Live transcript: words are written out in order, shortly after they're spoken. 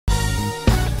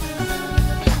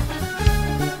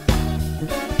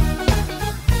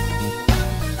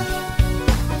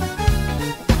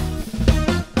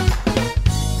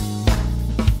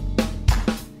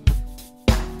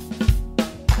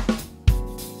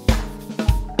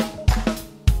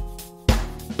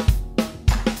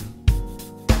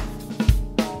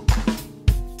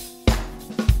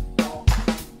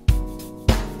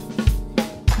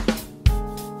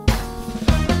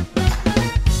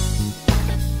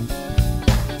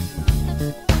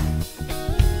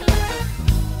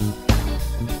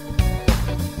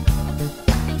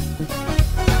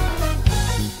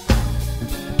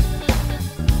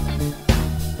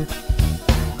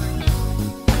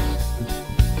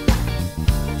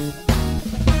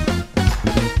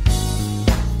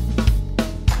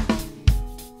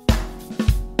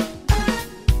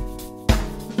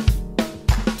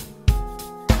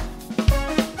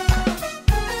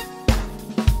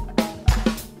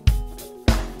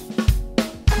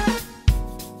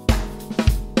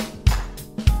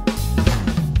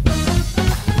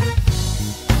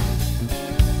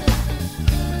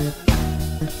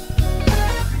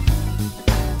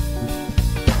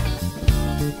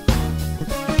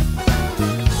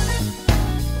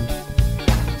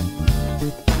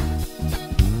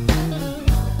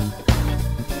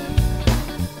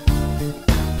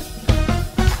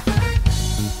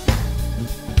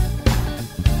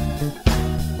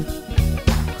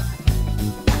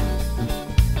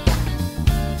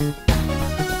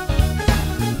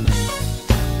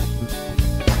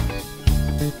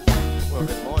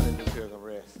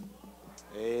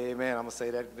say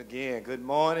that again. Good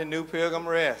morning, New Pilgrim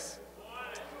Rest.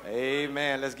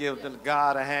 Amen. Let's give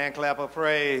God a hand clap of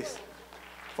praise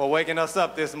for waking us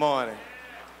up this morning,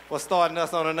 for starting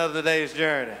us on another day's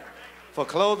journey, for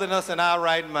clothing us in our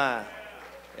right mind.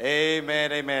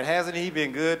 Amen, amen. Hasn't he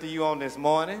been good to you on this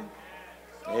morning?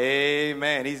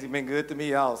 Amen. He's been good to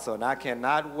me also, and I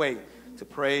cannot wait to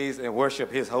praise and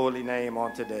worship his holy name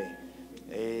on today.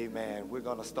 Amen. We're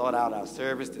going to start out our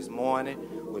service this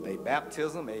morning with a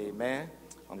baptism. Amen.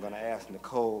 I'm going to ask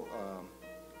Nicole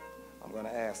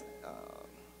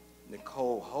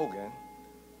Hogan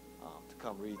to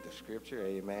come read the scripture.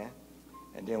 Amen.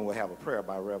 And then we'll have a prayer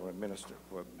by Reverend Minister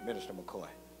McCoy.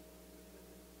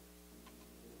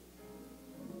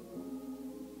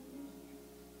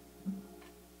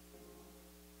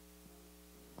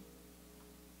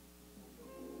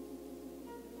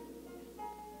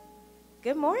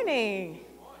 Good morning.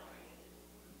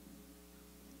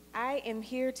 I am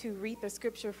here to read the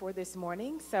scripture for this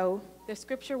morning. So the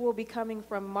scripture will be coming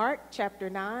from Mark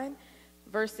chapter 9,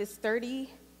 verses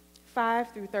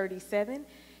 35 through 37.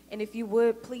 And if you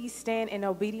would, please stand in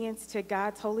obedience to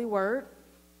God's holy word.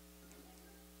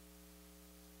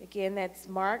 Again, that's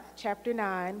Mark chapter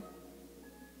 9,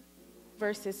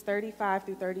 verses 35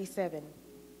 through 37.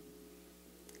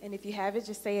 And if you have it,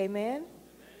 just say amen.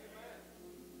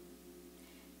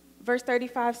 Verse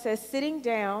 35 says, sitting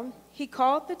down, he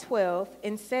called the 12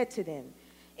 and said to them,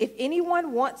 if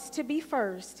anyone wants to be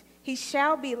first, he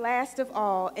shall be last of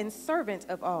all and servant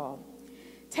of all.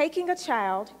 Taking a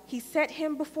child, he set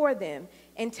him before them,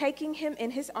 and taking him in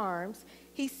his arms,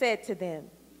 he said to them,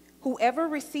 whoever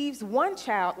receives one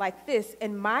child like this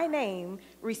in my name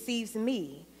receives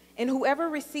me, and whoever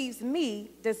receives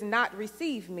me does not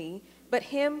receive me, but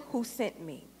him who sent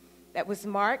me. That was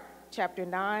Mark chapter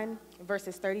 9,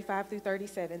 verses 35 through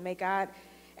 37. May God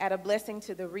add a blessing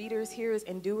to the readers, hearers,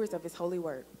 and doers of his holy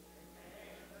word.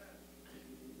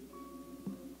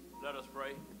 Let us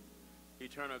pray.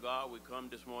 Eternal God, we come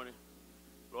this morning.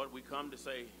 Lord, we come to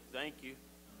say thank you.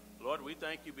 Lord, we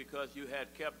thank you because you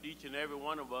had kept each and every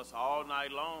one of us all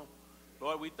night long.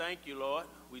 Lord, we thank you, Lord.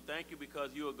 We thank you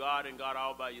because you are God and God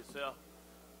all by yourself.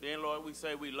 Then, Lord, we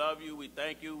say we love you. We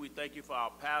thank you. We thank you for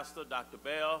our pastor, Dr.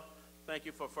 Bell. Thank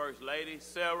you for First Lady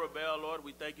Sarah Bell, Lord.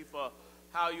 We thank you for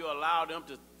how you allow them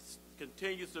to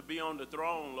continue to be on the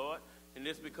throne, Lord. And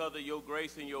it's because of your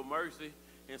grace and your mercy.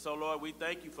 And so, Lord, we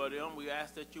thank you for them. We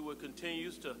ask that you would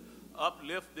continue to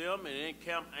uplift them and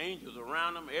encamp angels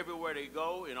around them everywhere they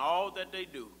go and all that they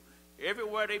do.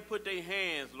 Everywhere they put their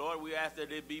hands, Lord, we ask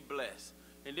that they be blessed.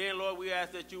 And then, Lord, we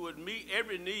ask that you would meet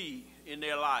every need in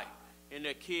their life, in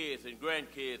their kids and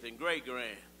grandkids and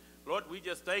great-grand. Lord, we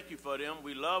just thank you for them.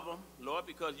 We love them, Lord,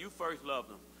 because you first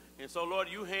loved them. And so, Lord,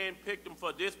 you handpicked them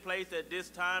for this place at this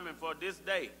time and for this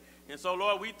day. And so,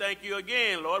 Lord, we thank you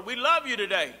again, Lord. We love you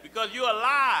today because you're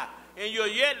alive and you're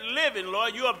yet living,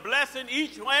 Lord. You are blessing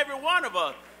each and every one of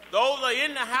us. Those are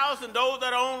in the house and those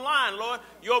that are online, Lord.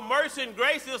 Your mercy and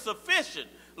grace is sufficient.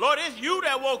 Lord, it's you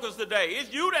that woke us today.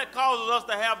 It's you that causes us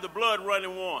to have the blood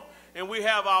running warm. And we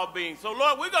have our being. So,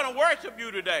 Lord, we're going to worship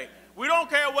you today. We don't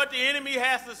care what the enemy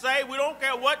has to say. We don't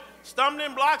care what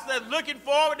stumbling blocks that's looking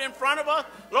forward in front of us,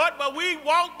 Lord, but we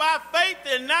walk by faith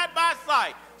and not by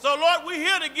sight. So, Lord, we're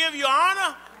here to give you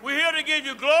honor, we're here to give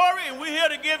you glory, and we're here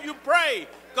to give you praise,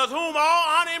 because whom all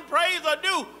honor and praise are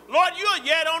due. Lord, you are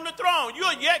yet on the throne. You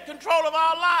are yet control of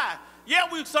our lives. Yet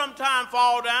we sometimes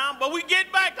fall down, but we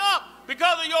get back up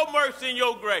because of your mercy and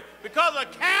your grace, because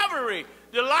of Calvary.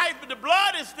 The life, the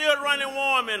blood is still running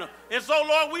warm in them. And so,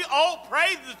 Lord, we owe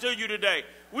praises to you today.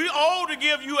 We owe to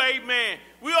give you amen.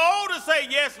 We owe to say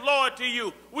yes, Lord, to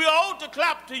you. We owe to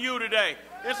clap to you today.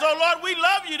 And so, Lord, we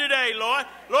love you today, Lord.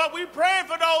 Lord, we pray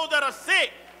for those that are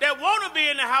sick, that want to be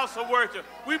in the house of worship.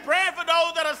 We pray for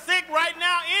those that are sick right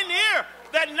now in here,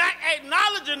 that not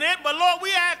acknowledging it, but, Lord,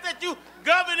 we ask that you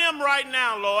govern them right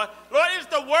now, Lord. Lord, it's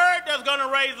the word that's going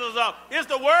to raise us up. It's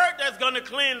the word that's going to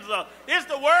cleanse us. It's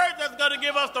the word that's going to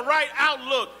give us the right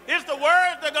outlook. It's the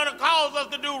words that are going to cause us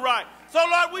to do right. So,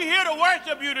 Lord, we're here to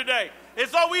worship you today. And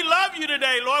so we love you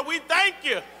today, Lord. We thank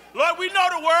you. Lord, we know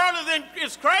the world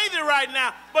is crazy right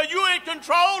now, but you're in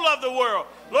control of the world.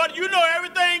 Lord, you know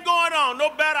everything going on, no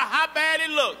matter how bad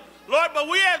it looks. Lord, but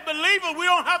we as believers, we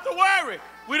don't have to worry.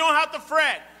 We don't have to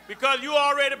fret because you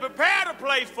already prepared a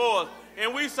place for us.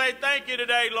 And we say thank you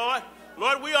today, Lord.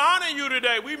 Lord, we honor you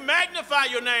today. We magnify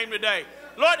your name today.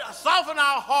 Lord, soften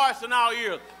our hearts and our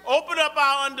ears. Open up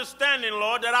our understanding,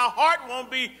 Lord, that our heart won't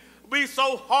be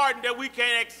so hardened that we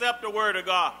can't accept the word of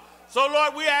God. So,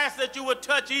 Lord, we ask that you would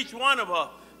touch each one of us,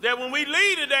 that when we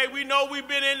leave today, we know we've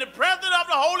been in the presence of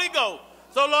the Holy Ghost.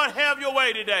 So, Lord, have your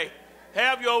way today.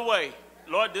 Have your way.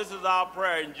 Lord, this is our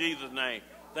prayer in Jesus' name.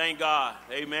 Thank God.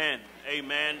 Amen,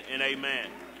 amen, and amen.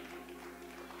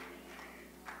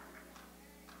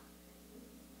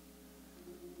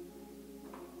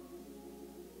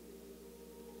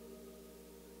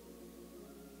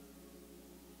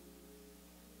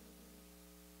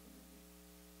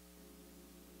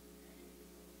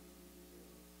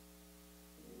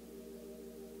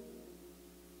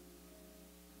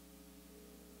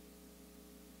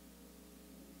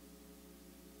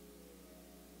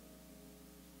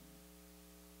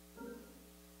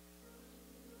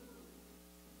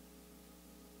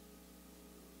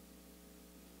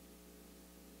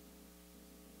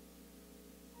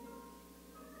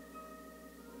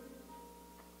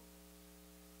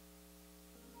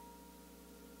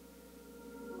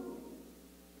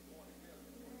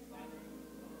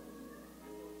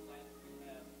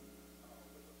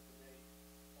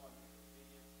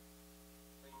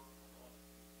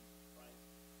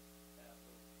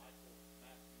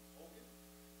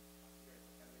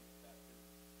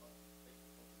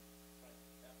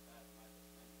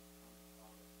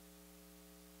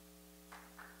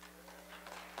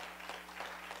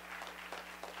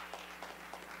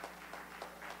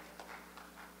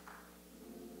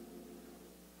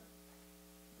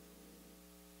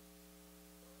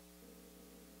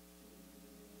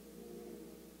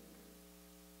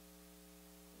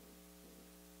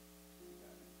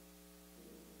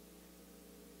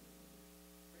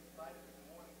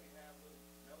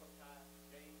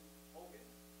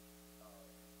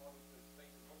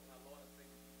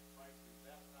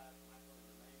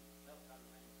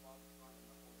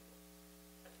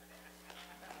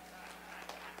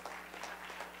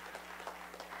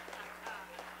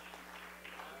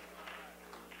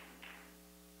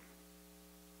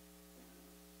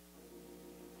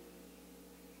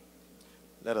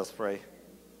 Let us pray.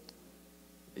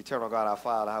 Eternal God, our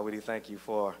Father, how we do thank you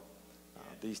for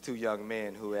these two young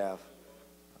men who have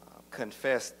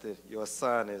confessed that your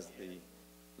Son is the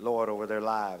Lord over their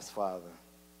lives, Father.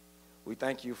 We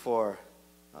thank you for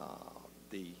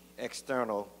the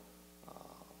external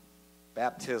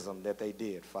baptism that they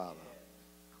did, Father.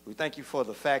 We thank you for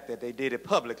the fact that they did it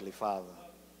publicly, Father.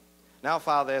 Now,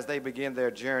 Father, as they begin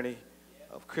their journey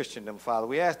of Christendom, Father,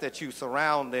 we ask that you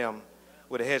surround them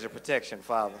with a hedge of protection,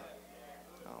 Father.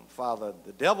 Father,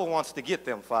 the devil wants to get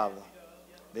them, Father.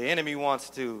 The enemy wants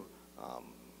to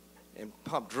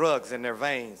pump drugs in their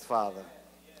veins, Father.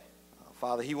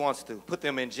 Father, he wants to put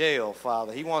them in jail,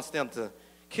 Father. He wants them to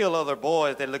kill other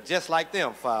boys that look just like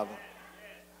them, Father.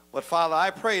 But, Father, I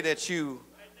pray that you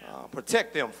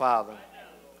protect them, Father.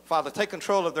 Father, take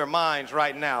control of their minds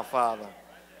right now, Father.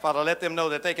 Father, let them know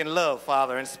that they can love,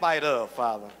 Father, in spite of,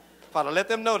 Father. Father, let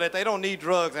them know that they don't need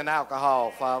drugs and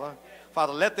alcohol, Father.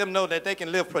 Father, let them know that they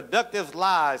can live productive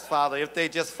lives, Father, if they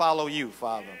just follow you,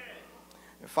 Father.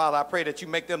 And, Father, I pray that you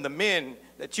make them the men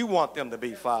that you want them to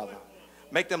be, Father.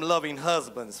 Make them loving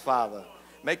husbands, Father.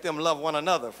 Make them love one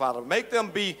another, Father. Make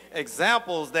them be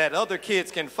examples that other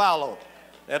kids can follow,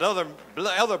 that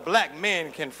other black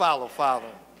men can follow,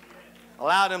 Father.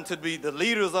 Allow them to be the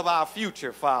leaders of our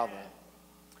future, Father.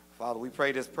 Father, we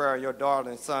pray this prayer in your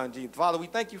darling Son, Jesus. Father, we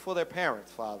thank you for their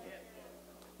parents, Father.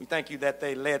 We thank you that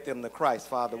they led them to Christ,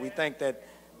 Father. We thank that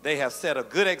they have set a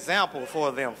good example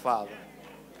for them, Father.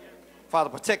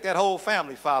 Father, protect that whole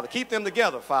family, Father. Keep them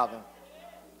together, Father.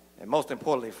 And most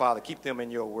importantly, Father, keep them in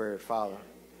your word, Father.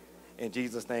 In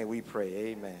Jesus' name we pray,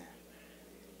 amen.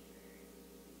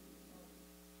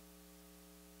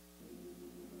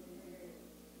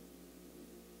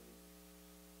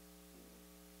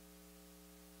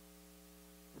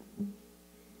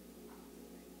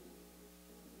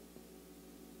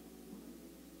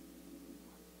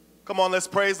 Come on, let's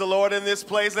praise the Lord in this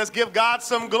place. Let's give God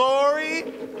some glory.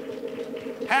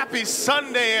 Happy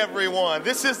Sunday, everyone.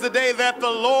 This is the day that the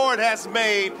Lord has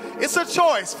made. It's a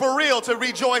choice, for real, to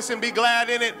rejoice and be glad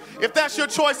in it. If that's your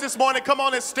choice this morning, come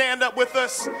on and stand up with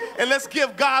us, and let's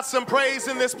give God some praise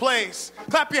in this place.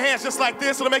 Clap your hands just like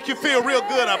this. It'll make you feel real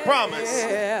good, I promise.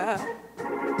 Yeah.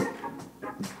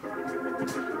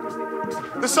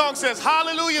 The song says,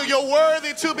 hallelujah, you're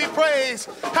worthy to be praised.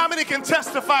 How many can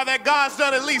testify that God's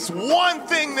done at least one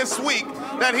thing this week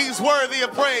that he's worthy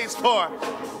of praise for?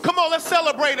 Come on, let's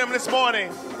celebrate him this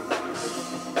morning.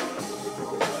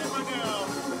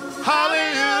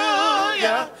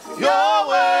 Hallelujah, you're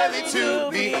worthy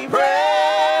to be praised.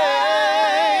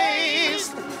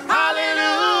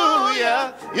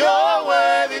 Hallelujah, you're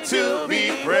worthy to be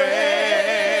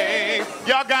praised.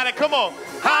 Y'all got it, come on.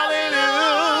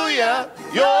 Hallelujah,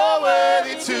 you're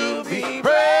worthy to be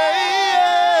praised.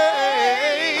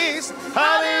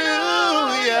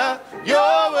 Hallelujah,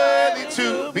 you're worthy to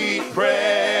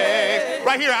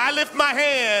here. I lift my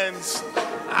hands.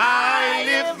 I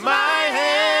lift my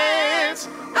hands.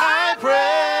 I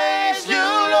praise you,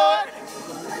 Lord.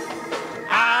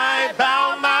 I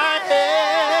bow my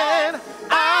head.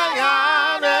 I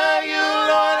honor you,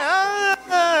 Lord.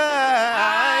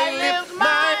 I lift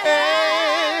my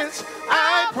hands.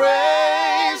 I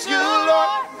praise you, Lord.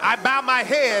 I bow my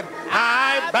head.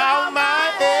 I bow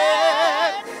my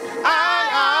head. I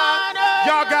honor.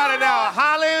 Y'all got it now.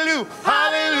 Hallelujah.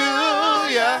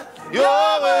 Hallelujah.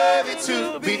 You're worthy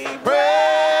to be praised.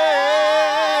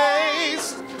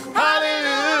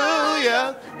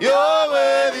 Hallelujah. You're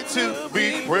worthy to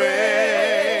be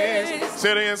praised.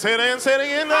 Say it again, say it again, say it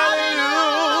again.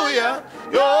 Hallelujah.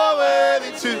 You're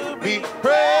worthy to be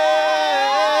praised.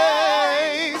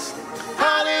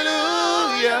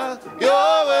 Hallelujah.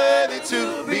 You're worthy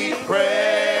to be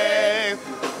praised.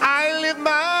 I lift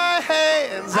my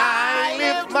hands. I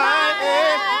lift my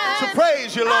hands to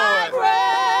praise you, Lord.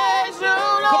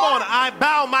 Come on, I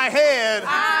bow my head.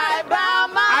 I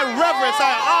reverence,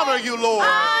 I honor you, Lord.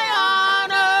 I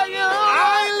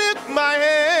lift my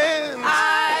hands.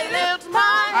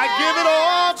 I give it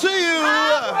all to you.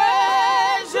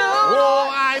 Oh,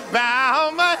 I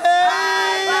bow my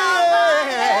head.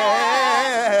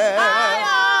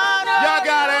 Y'all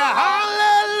got it.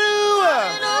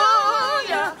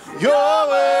 Hallelujah. You're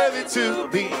worthy to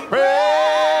be praised.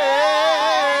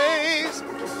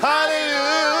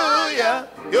 Hallelujah.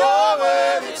 You're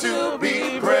worthy to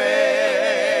be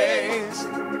praised.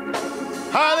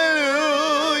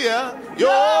 Hallelujah.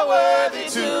 You're worthy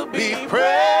to be praised.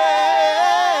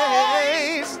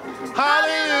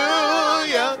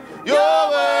 Hallelujah. You're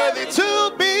worthy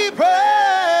to be praised.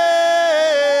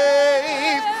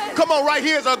 Come on, right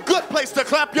here is a good place to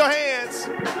clap your hands.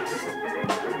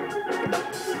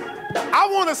 I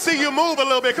want to see you move a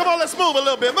little bit. Come on, let's move a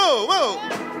little bit. Move, move.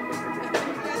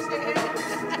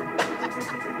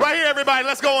 Right here, everybody.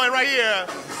 Let's go in right here.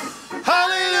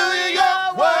 Hallelujah,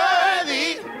 you're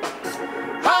worthy.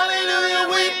 Hallelujah,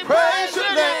 we praise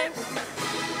your name.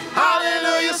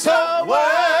 Hallelujah, so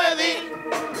worthy.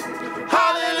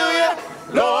 Hallelujah,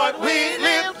 Lord, we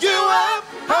lift you up.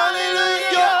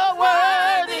 Hallelujah, you're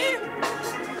worthy.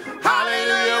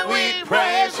 Hallelujah, we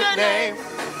praise your name.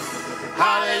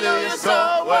 Hallelujah,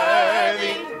 so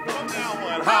worthy.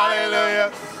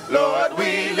 Hallelujah, Lord,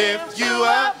 we lift you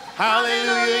up.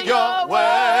 Hallelujah, you're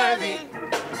worthy.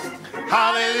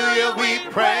 Hallelujah, we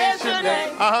praise your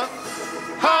name.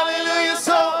 Hallelujah,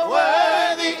 so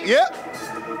worthy. Yep.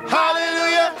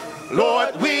 Hallelujah,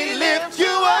 Lord, we lift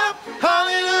you up.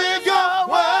 Hallelujah, you're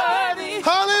worthy.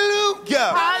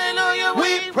 Hallelujah. Hallelujah,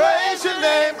 we praise your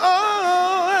name.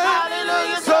 Oh,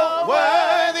 hallelujah, so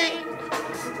worthy.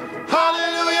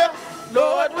 Hallelujah,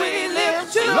 Lord, we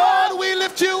lift you up. Lord, we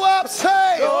lift you up.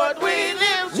 Say, Lord, we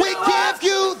lift you up. We give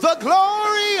you the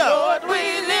glory. Lord,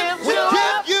 we lift you up. We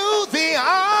give you the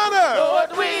honor.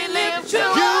 Lord, we lift you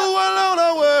up. You alone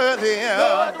are worthy.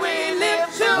 Lord, we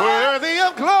lift you up. Worthy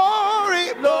of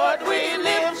glory. Lord, we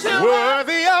lift you up.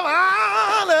 Worthy of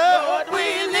honor. Lord, we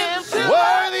lift you up.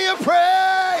 Worthy of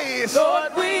praise.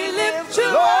 Lord, we lift you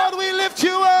up. Lord, we lift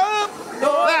you up.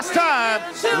 Lord, last time.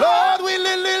 Lord, we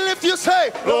lift you.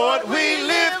 Say, Lord, we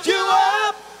lift you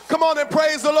up. Come on and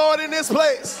praise the Lord in this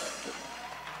place.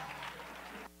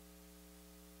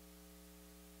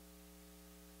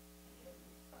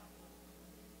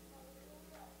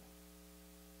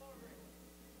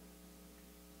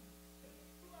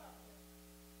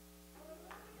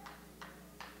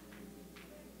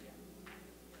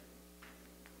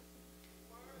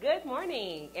 Good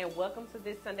morning and welcome to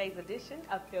this Sunday's edition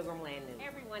of Pilgrim Land News.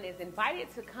 Everyone is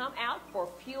invited to come out for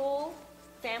Fuel.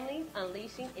 Families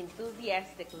Unleashing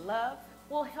Enthusiastic Love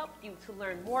will help you to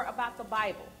learn more about the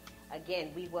Bible.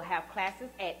 Again, we will have classes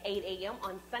at 8 a.m.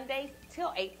 on Sundays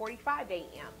till 8:45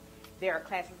 a.m. There are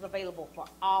classes available for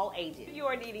all ages. If you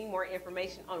are needing more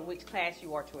information on which class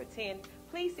you are to attend,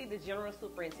 please see the General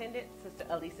Superintendent, Sister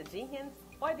Elisa Jenkins,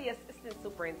 or the Assistant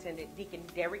Superintendent, Deacon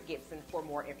Derek Gibson, for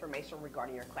more information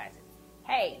regarding your classes.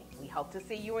 Hey, we hope to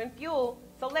see you in Fuel,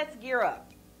 so let's gear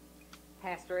up.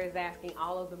 Pastor is asking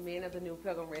all of the men of the New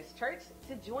Pilgrim Rest Church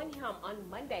to join him on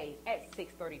Mondays at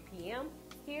 6:30 p.m.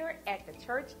 here at the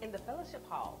church in the Fellowship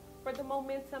Hall for the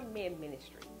Momentum Men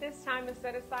Ministry. This time is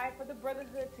set aside for the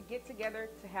brotherhood to get together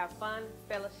to have fun,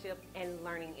 fellowship, and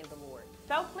learning in the Lord.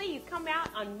 So please come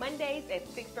out on Mondays at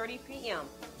 6:30 p.m.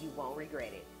 You won't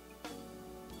regret it.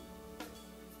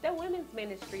 The Women's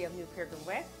Ministry of New Pilgrim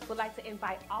Rest would like to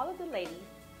invite all of the ladies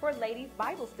for Ladies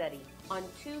Bible Study on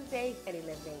Tuesdays at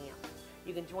 11 a.m.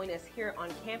 You can join us here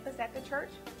on campus at the church,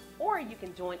 or you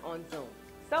can join on Zoom.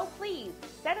 So please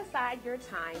set aside your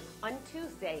time on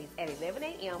Tuesdays at 11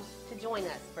 a.m. to join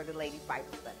us for the Ladies Bible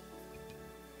Study.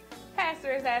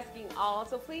 Pastor is asking all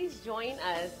to please join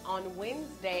us on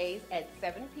Wednesdays at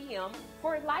 7 p.m.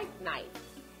 for Life Night,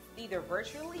 either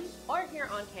virtually or here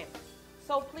on campus.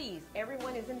 So please,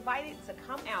 everyone is invited to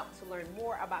come out to learn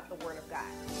more about the Word of God.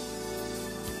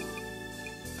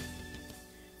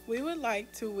 We would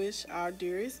like to wish our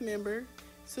dearest member,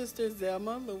 Sister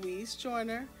Zelma Louise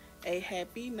Joyner, a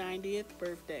happy 90th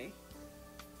birthday.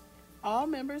 All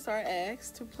members are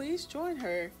asked to please join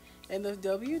her in the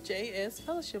WJS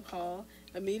Fellowship Hall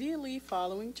immediately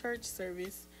following church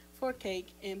service for cake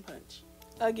and punch.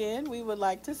 Again, we would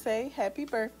like to say happy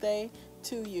birthday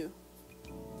to you.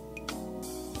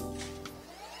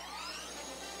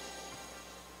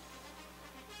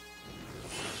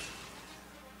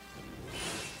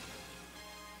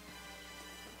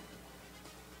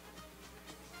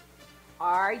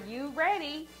 Are you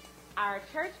ready? Our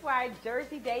church-wide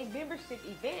Jersey Day membership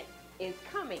event is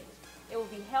coming. It will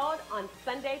be held on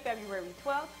Sunday, February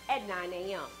 12th at 9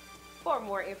 a.m. For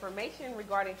more information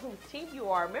regarding whose team you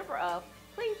are a member of,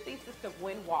 please see Sister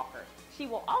Gwen Walker. She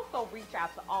will also reach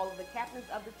out to all of the captains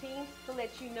of the team to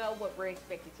let you know what we're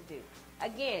expected to do.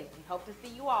 Again, we hope to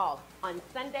see you all on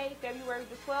Sunday, February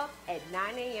the 12th at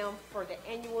 9 a.m. for the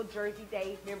annual Jersey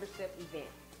Day membership event.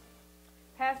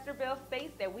 Pastor Bell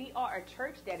states that we are a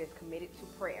church that is committed to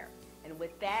prayer. And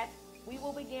with that, we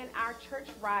will begin our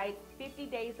church-wide 50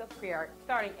 days of prayer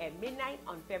starting at midnight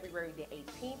on February the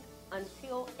 18th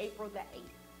until April the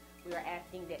 8th. We are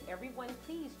asking that everyone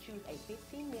please choose a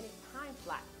 15-minute time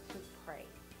slot to pray.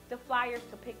 The flyers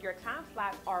to pick your time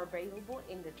slot are available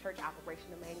in the church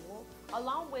operational manual,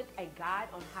 along with a guide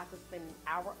on how to spend an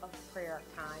hour of prayer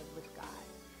time with God.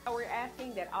 We're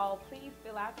asking that all please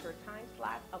fill out your time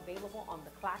slots available on the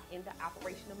clock in the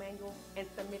operational manual and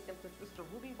submit them to Sister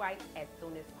Ruby White as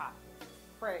soon as possible.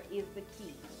 Prayer is the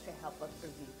key to help us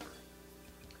through these times.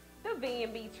 The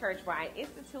V&B Churchwide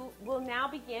Institute will now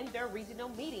begin their regional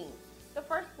meetings. The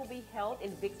first will be held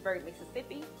in Vicksburg,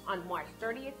 Mississippi on March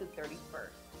 30th to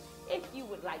 31st. If you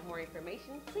would like more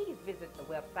information, please visit the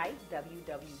website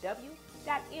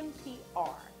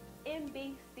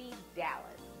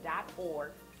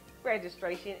www.mpr.mbcdallas.org.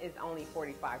 Registration is only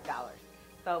 $45.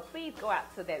 So please go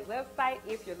out to that website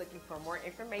if you're looking for more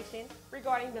information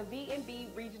regarding the V&B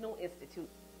Regional Institute.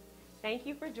 Thank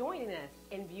you for joining us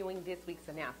and viewing this week's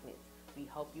announcements. We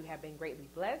hope you have been greatly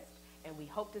blessed, and we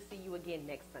hope to see you again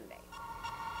next Sunday.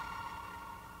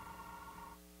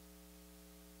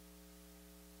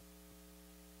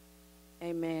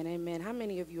 Amen, amen. How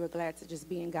many of you are glad to just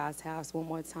be in God's house one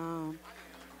more time?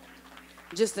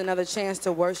 Just another chance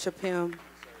to worship him.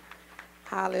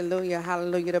 Hallelujah,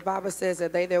 hallelujah. The Bible says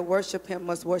that they that worship him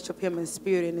must worship him in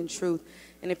spirit and in truth.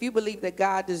 And if you believe that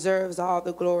God deserves all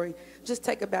the glory, just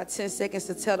take about 10 seconds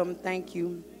to tell him thank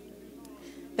you.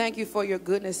 Thank you for your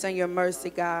goodness and your mercy,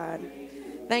 God.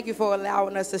 Thank you for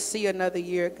allowing us to see another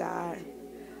year, God.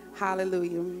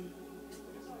 Hallelujah.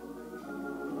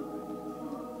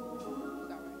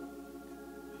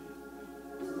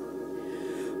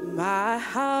 My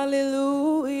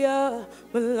hallelujah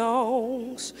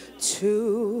belongs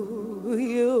to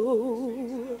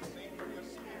you.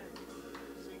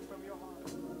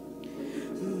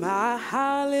 My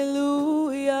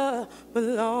hallelujah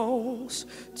belongs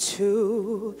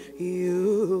to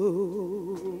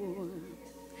you.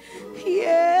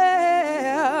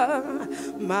 Yeah,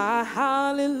 my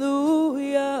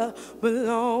hallelujah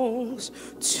belongs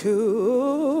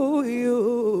to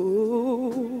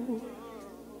you.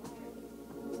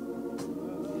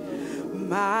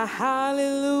 My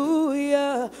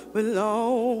hallelujah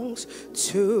belongs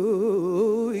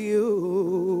to you.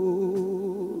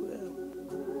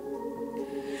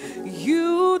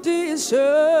 You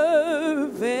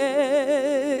deserve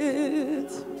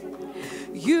it.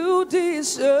 You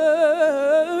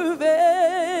deserve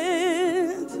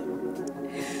it.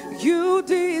 You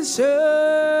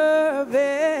deserve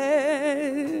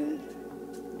it.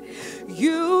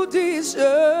 You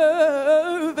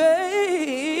deserve it.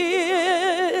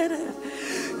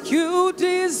 You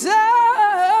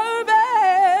deserve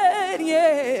it,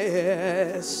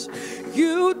 yes.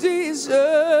 You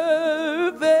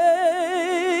deserve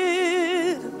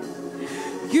it.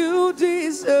 You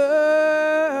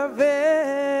deserve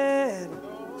it.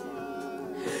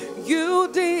 You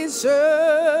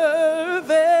deserve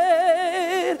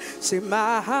it. Say,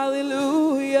 my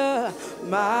hallelujah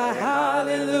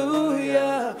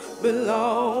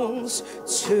belongs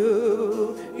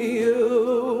to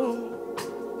you.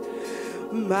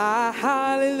 My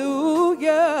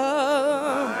hallelujah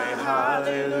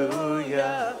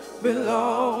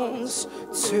belongs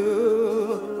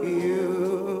to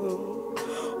you.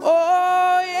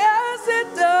 Oh, yes,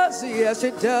 it does. Yes,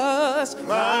 it does.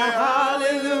 My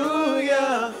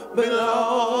hallelujah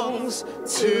belongs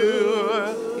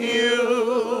to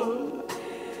you.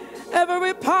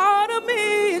 Every part of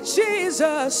me,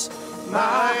 Jesus,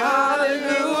 my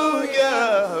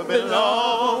hallelujah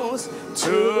belongs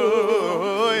to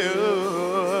you.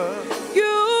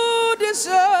 You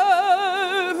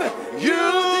deserve it.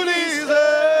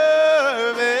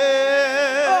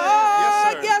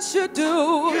 Oh, yes, you do.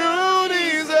 You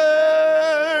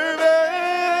deserve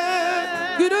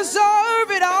it. You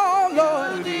deserve it all,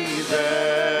 Lord. You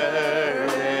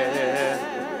deserve it.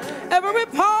 Every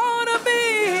part of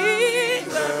me.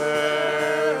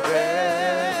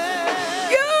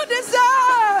 You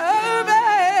deserve it.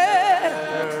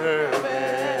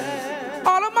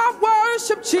 All of my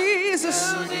worship,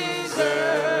 Jesus.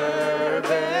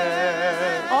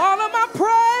 All of my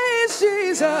praise,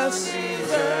 Jesus.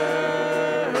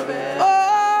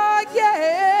 Oh,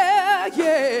 yeah,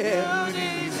 yeah.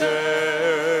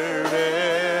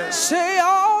 Say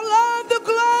all of the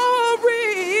glory.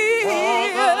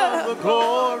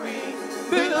 Glory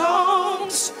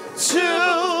belongs to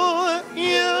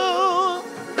you.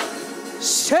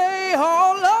 Say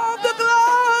all of the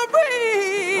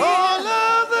glory. All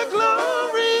of the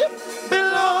glory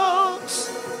belongs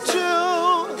to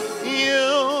you.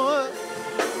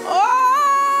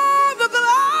 All the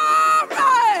glory.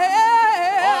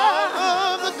 All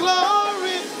of the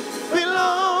glory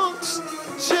belongs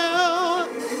to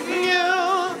you.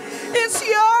 It's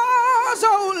yours,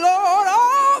 oh Lord,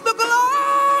 all the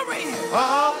glory.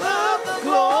 All of the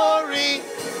glory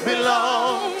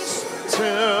belongs to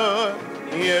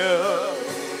you.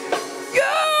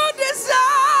 You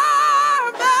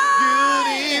deserve it. You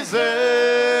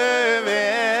deserve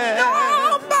it.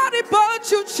 Nobody but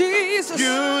you, Jesus.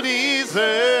 You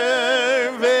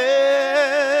deserve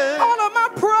it. All of my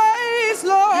praise,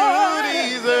 Lord. You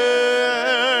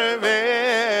deserve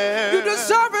it. You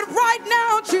deserve it right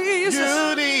now, Jesus.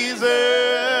 You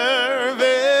deserve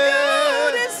it.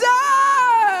 You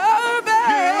deserve it.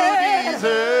 You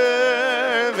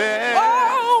deserve it.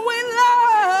 Oh, we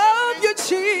love you,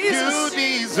 Jesus. You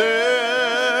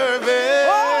deserve it.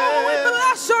 Oh, we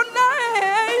bless your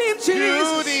name, You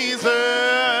Jesus.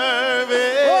 deserve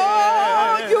it. Oh,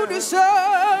 you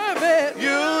deserve it.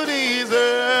 You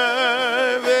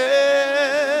deserve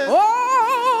it.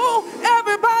 Oh,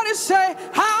 everybody say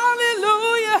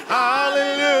hallelujah.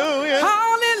 Hallelujah.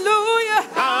 Hallelujah.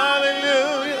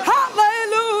 Hallelujah.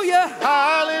 Hallelujah.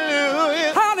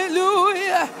 Hallelujah.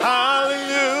 Hallelujah.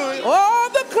 Hallelujah. All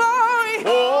the glory.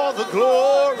 All the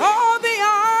glory. All the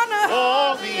honor.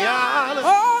 All the honor.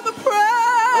 All the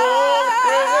praise. All the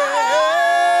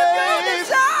praise. You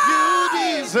deserve. You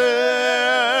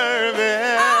deserve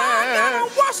it. I gotta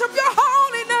worship your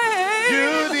holy name. You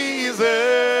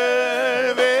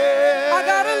deserve it. I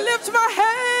gotta lift my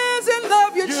hands and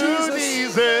love you, You Jesus.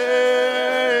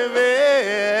 deserve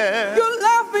it. You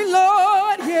love me,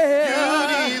 Lord, yeah. You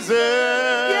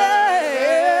deserve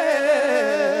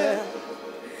Yeah.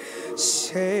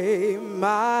 Say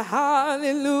my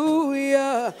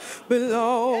hallelujah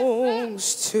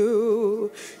belongs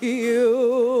to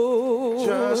you.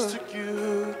 just to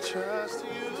you, just to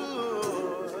you.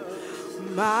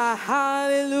 My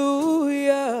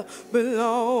hallelujah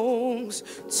belongs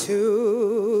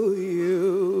to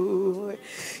you.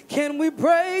 Can we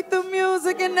break the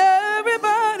music and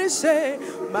everybody say,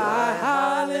 my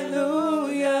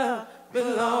hallelujah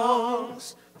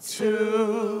belongs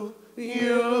To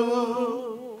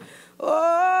you.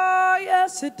 Oh,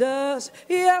 yes it does.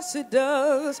 Yes it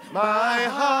does. My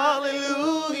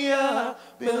hallelujah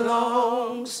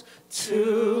belongs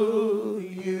to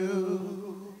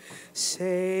you.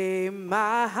 Say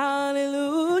my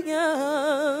hallelujah.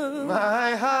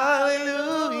 My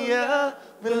hallelujah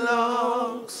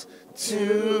belongs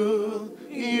to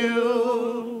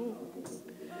you.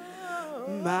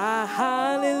 My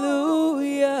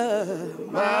hallelujah.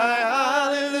 My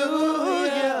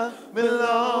hallelujah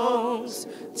belongs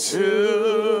to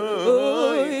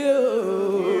you.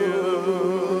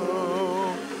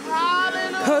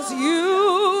 'Cause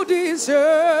you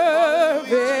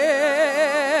deserve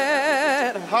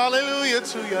it. Hallelujah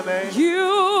to your name.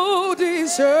 You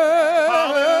deserve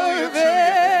Hallelujah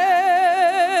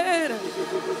it.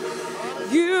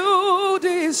 You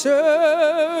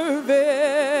deserve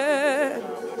it.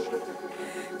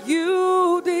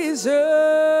 You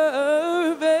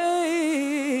deserve it.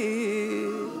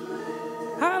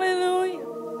 Hallelujah.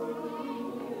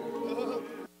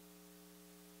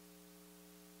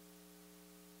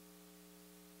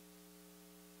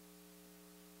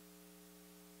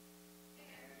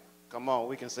 on,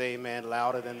 we can say amen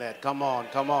louder than that. Come on,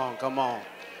 come on, come on.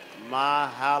 My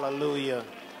hallelujah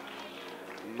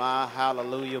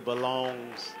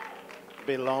belongs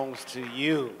to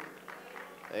you.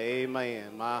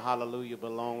 Amen. My hallelujah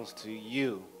belongs to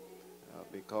you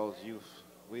because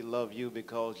we love you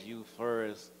because you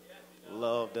first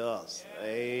loved us.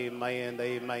 Amen,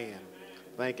 amen.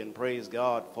 Thank and praise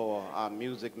God for our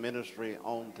music ministry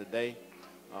on today.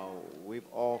 We've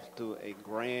off to a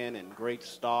grand and great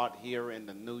start here in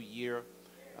the new year.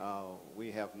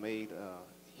 We have made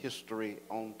history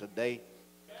on today.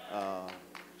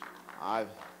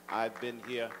 I've been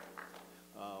here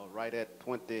right at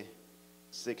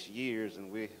 26 years,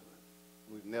 and we've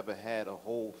never had a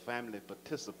whole family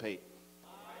participate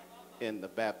in the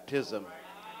baptism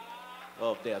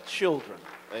of their children.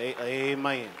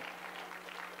 Amen.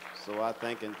 So I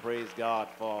thank and praise God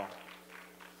for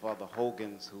the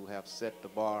Hogans who have set the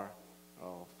bar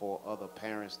for other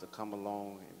parents to come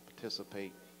along and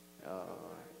participate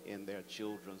in their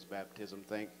children's baptism.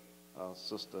 Thank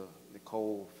Sister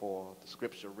Nicole for the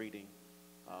scripture reading,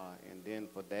 and then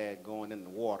for Dad going in the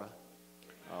water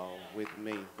with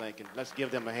me. Thanking. Let's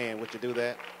give them a hand. Would you do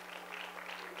that?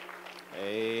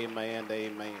 Amen.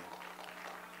 Amen.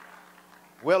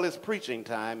 Well, it's preaching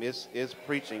time. It's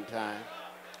preaching time.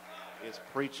 It's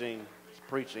preaching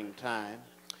time.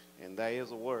 And there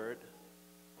is a word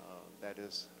that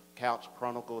is couch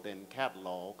chronicled and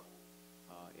cataloged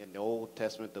in the Old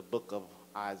Testament, the book of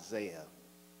Isaiah.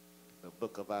 The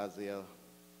book of Isaiah,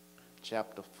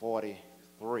 chapter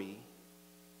 43,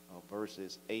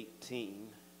 verses 18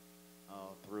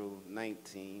 through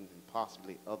 19, and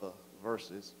possibly other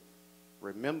verses.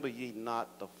 Remember ye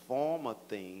not the former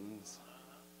things,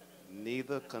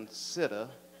 neither consider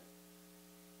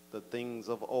the things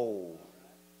of old.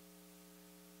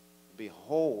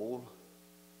 Behold,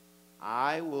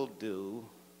 I will do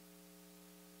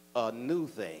a new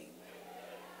thing.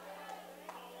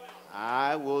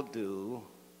 I will do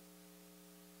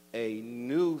a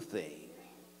new thing.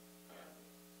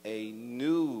 A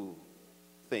new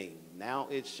thing. Now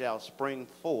it shall spring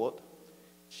forth.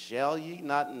 Shall ye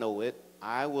not know it?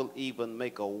 I will even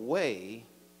make a way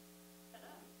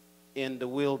in the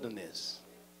wilderness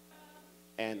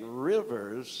and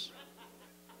rivers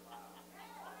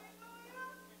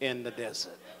in the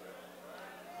desert.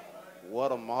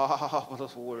 What a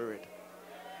marvelous word.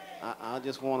 I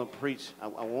just want to preach. I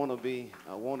want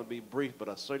to be brief, but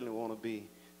I certainly want to be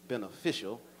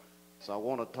beneficial. So I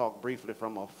want to talk briefly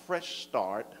from a fresh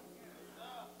start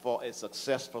for a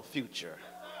successful future.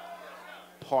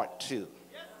 Part 2.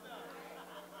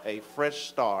 A fresh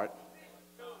start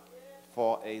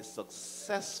for a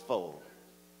successful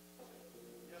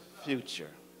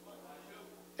future.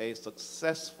 A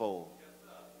successful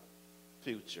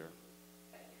future.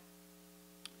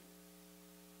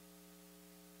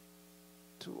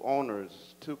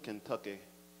 Two Kentucky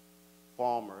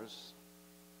farmers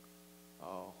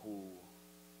who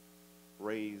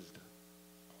raised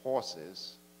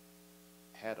horses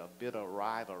had a bitter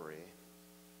rivalry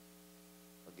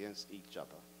against each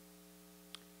other.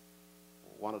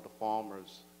 One of the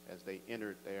farmers, as they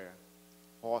entered their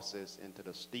horses into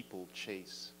the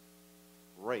steeplechase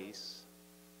race,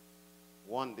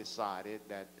 one decided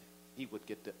that he would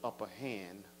get the upper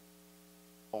hand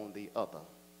on the other.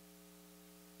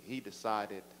 He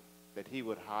decided that he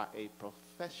would hire a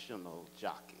professional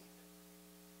jockey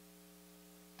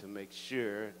to make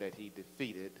sure that he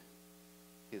defeated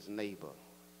his neighbor.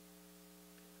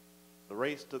 The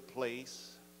race took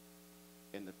place,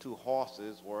 and the two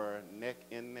horses were neck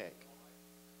and neck,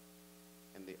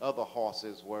 and the other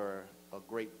horses were a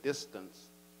great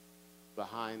distance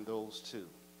behind those two.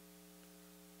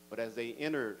 But as they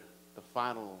entered the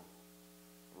final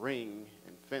ring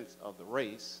and fence of the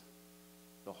race,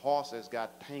 the horses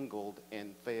got tangled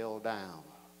and fell down.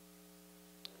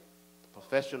 The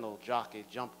professional jockey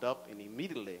jumped up and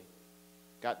immediately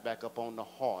got back up on the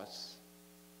horse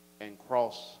and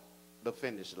crossed the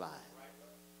finish line.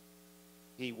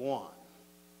 He won.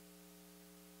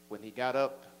 When he got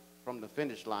up from the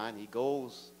finish line, he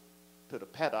goes to the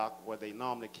paddock where they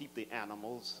normally keep the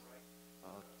animals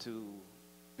to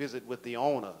visit with the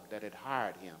owner that had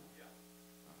hired him.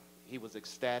 He was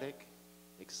ecstatic,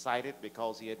 excited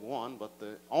because he had won, but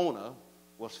the owner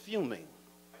was fuming.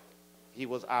 He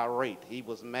was irate. He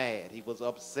was mad. He was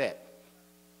upset.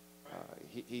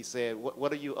 He said,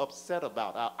 what are you upset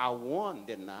about? I won,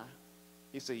 didn't I?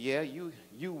 He said, yeah,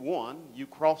 you won. You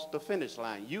crossed the finish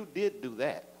line. You did do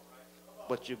that,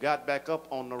 but you got back up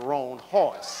on the wrong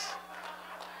horse.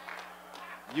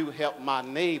 You helped my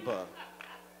neighbor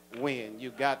win.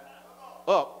 You got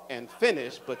up and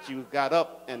finished, but you got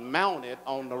up and mounted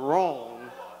on the wrong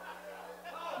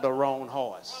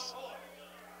horse.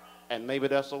 And maybe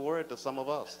that's a word to some of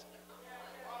us.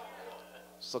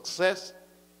 Success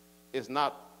is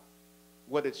not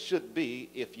what it should be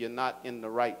if you're not in the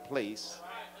right place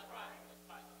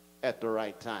at the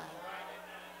right time.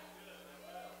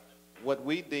 What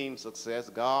we deem success,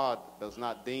 God does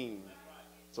not deem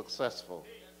successful.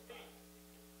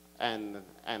 And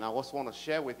I just want to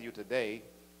share with you today,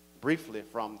 briefly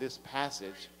from this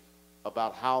passage,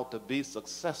 about how to be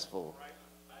successful.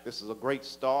 This is a great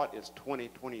start. It's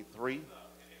 2023.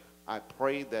 I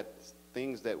pray that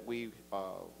things that we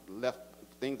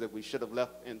things that we should have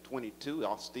left in 22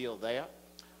 are still there.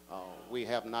 We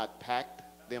have not packed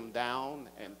them down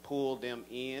and pulled them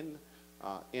in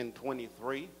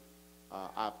 23.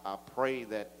 I pray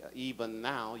that even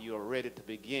now you are ready to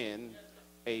begin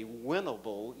a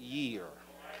winnable year,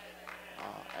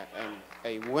 and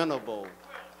a winnable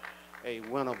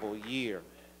year.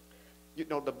 You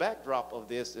know, the backdrop of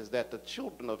this is that the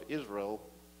children of Israel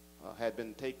had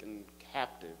been taken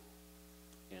captive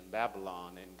in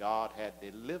Babylon, and God had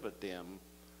delivered them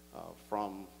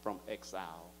from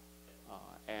exile,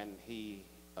 and he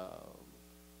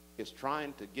is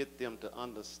trying to get them to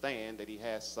understand that he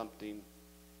has something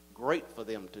great for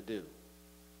them to do.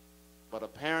 But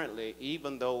apparently,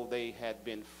 even though they had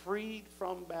been freed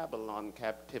from Babylon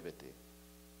captivity,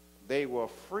 they were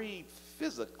freed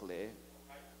physically,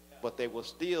 but they were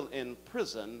still in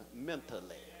prison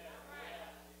mentally.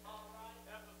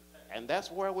 And that's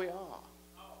where we are.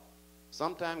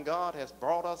 Sometimes God has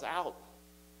brought us out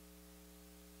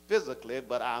physically,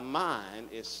 but our mind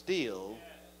is still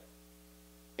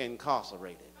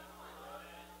incarcerated.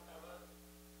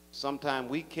 Sometimes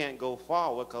we can't go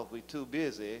forward because we're too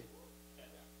busy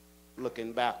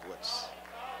looking backwards.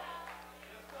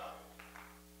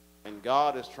 And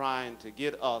God is trying to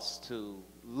get us to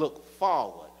look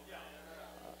forward.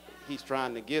 He's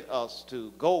trying to get us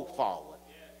to go forward.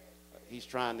 He's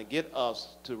trying to get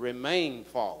us to remain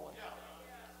forward.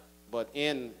 But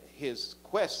in his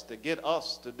quest to get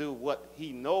us to do what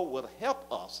he knows will help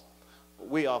us,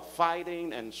 we are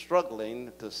fighting and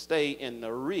struggling to stay in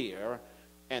the rear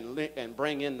and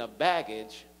bring in the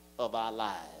baggage of our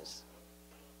lives.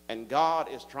 And God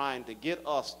is trying to get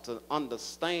us to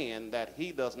understand that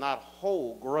he does not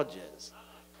hold grudges.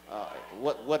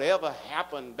 Whatever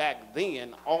happened back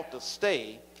then ought to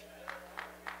stay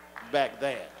back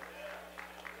there.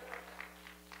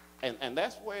 And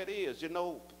that's where it is. You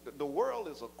know, the world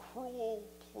is a cruel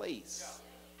place.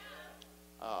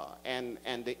 And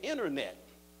the internet,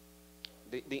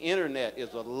 the internet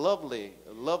is a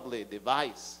lovely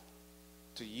device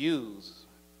to use.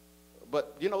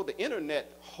 But, you know, the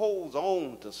internet holds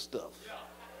on to stuff.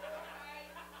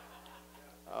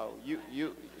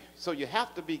 So you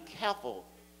have to be careful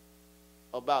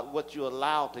about what you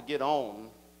allow to get on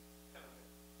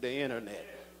the internet.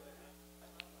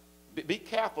 Be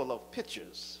careful of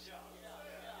pictures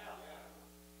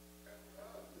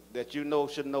that you know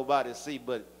should nobody see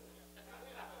but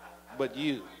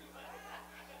you.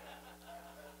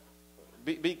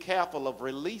 Be careful of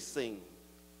releasing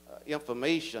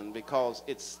information because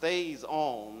it stays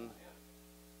on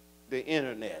the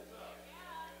internet.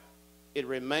 It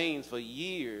remains for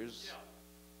years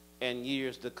and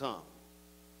years to come.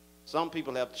 Some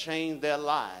people have changed their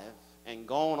life and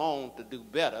gone on to do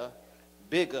better,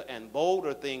 bigger and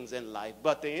bolder things in life,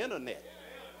 but the internet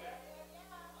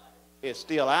is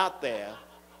still out there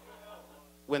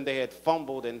when they had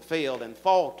fumbled and failed and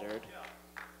faltered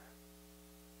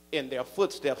in their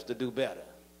footsteps to do better.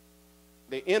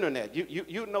 The internet,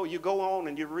 you know, you go on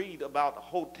and you read about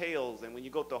hotels, and when you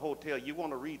go to a hotel, you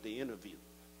want to read the interview.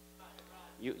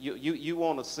 You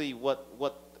want to see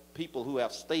what people who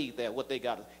have stayed there, what they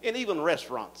got, and even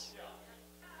restaurants.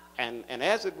 And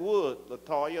as it would,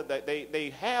 Latoya, they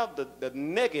have the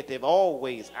negative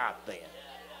always out there.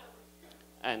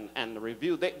 And the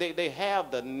review, they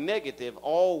have the negative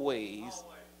always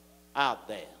out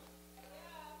there.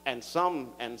 And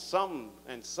some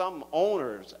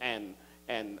owners and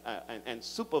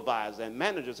supervisors and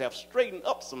managers have straightened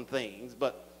up some things,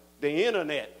 but the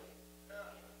internet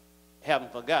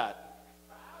haven't forgot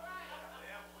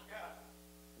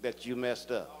that you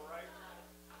messed up.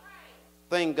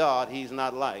 Thank God he's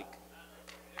not like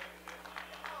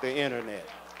the internet.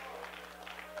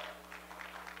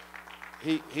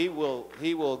 He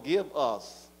will give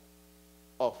us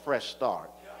a fresh start.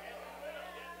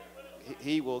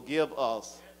 He will give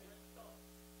us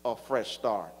a fresh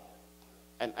start.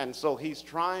 And so he's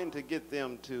trying to get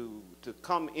them to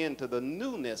come into the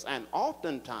newness. And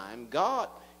oftentimes God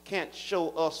can't show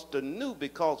us the new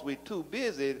because we're too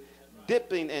busy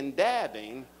dipping and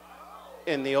dabbing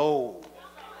in the old.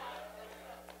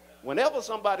 Whenever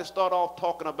somebody start off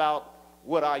talking about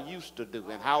what I used to do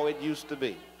and how it used to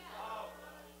be,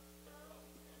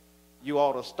 you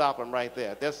ought to stop them right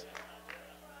there.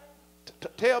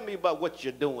 Tell me about what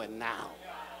you're doing now.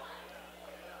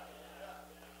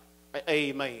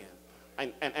 Amen.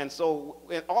 And so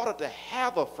in order to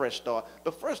have a fresh start,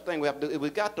 the first thing we have to do is we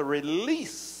got to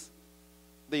release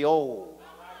the old.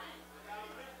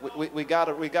 We got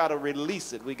to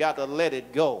release it. We got to let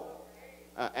it go.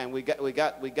 And we got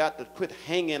to quit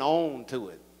hanging on to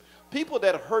it. People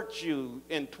that hurt you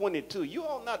in 22, you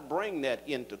ought not bring that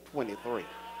into 23.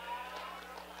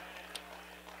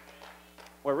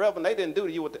 Well, Reverend, they didn't do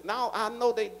to you what now I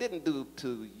know they didn't do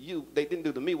to you. They didn't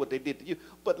do to me what they did to you.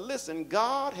 But listen,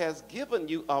 God has given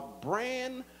you a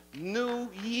brand new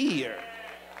year.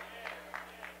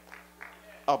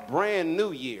 A brand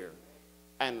new year.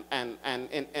 And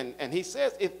he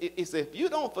says, if you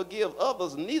don't forgive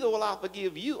others, neither will I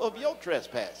forgive you of your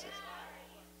trespasses.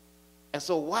 And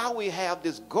so while we have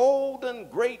this golden,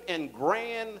 great, and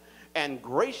grand and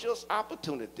gracious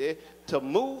opportunity to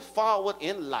move forward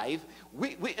in life,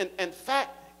 in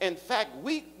fact,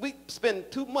 we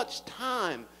spend too much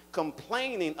time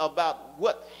complaining about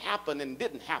what happened and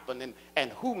didn't happen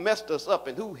and who messed us up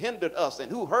and who hindered us and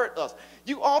who hurt us.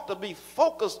 You ought to be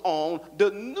focused on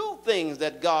the new things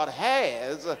that God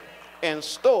has in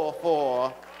store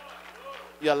for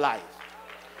your life.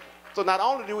 So not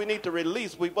only do we need to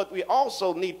release, but we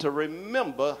also need to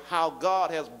remember how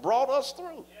God has brought us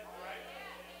through.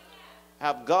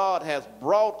 How God has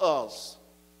brought us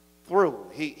through.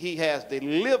 He has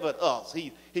delivered us.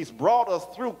 He's brought us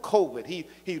through COVID.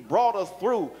 He's brought us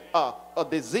through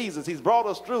diseases. He's brought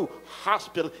us through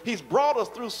hospital. He's brought us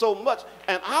through so much.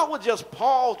 And I would just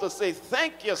pause to say,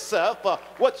 thank yourself for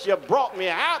what you brought me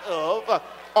out of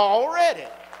already.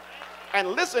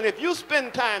 And listen, if you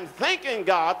spend time thanking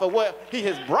God for where he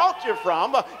has brought you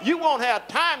from, you won't have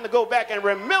time to go back and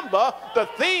remember the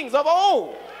things of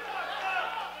old.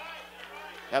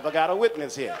 Have I got a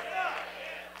witness here?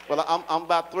 Well, I'm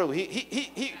about through.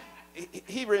 He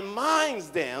reminds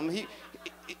them.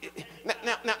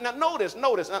 Now notice, and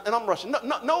I'm rushing.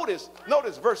 Notice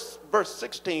verse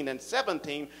 16 and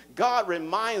 17. God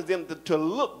reminds them to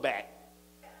look back,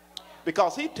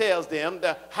 because he tells them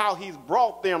how he's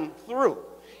brought them through.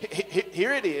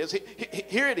 Here it is.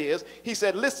 Here it is. He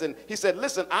said, listen,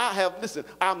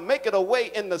 I'll make it a way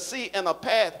in the sea and a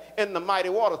path in the mighty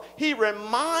waters. He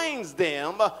reminds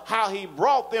them how he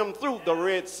brought them through the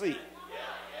Red Sea.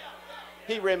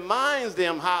 He reminds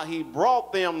them how he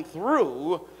brought them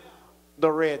through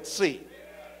the Red Sea.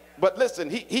 But listen,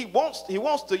 he wants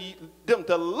them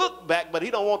to look back, but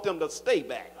he don't want them to stay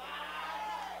back.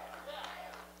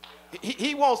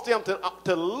 He wants them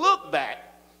to look back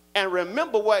and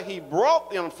remember where he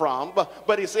brought them from,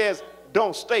 but he says,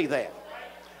 don't stay there.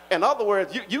 In other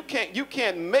words, you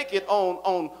can't make it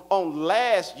on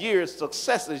last year's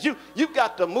successes. You've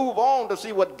got to move on to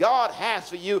see what God has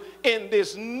for you in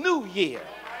this new year.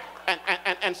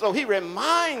 And so he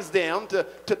reminds them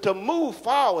to move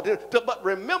forward, but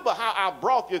remember how I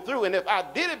brought you through, and if I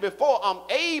did it before, I'm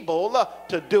able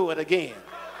to do it again.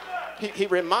 He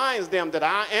reminds them that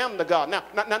I am the God.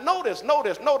 Now notice,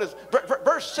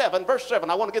 verse 7,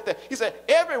 I want to get there. He said,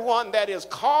 everyone that is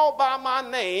called by my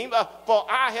name, for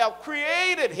I have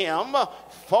created him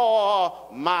for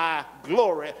my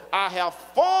glory. I have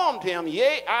formed him,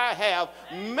 yea, I have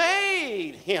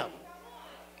made him.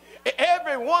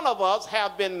 Every one of us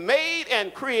have been made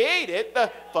and created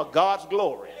for God's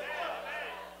glory.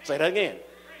 Say that again.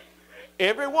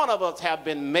 Every one of us have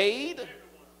been made.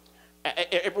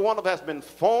 Every one of us has been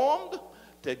formed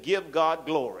to give God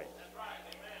glory.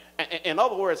 In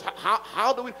other words,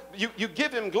 how do you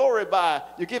give him glory by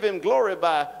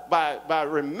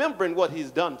remembering what he's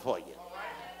done for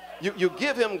you. You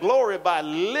give him glory by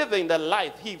living the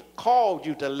life he called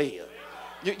you to live.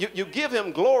 You give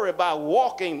him glory by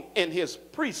walking in his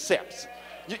precepts.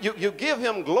 You give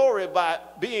him glory by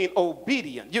being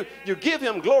obedient. You give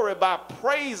him glory by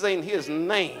praising his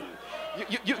name.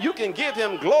 You can give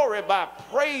him glory by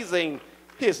praising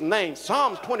his name.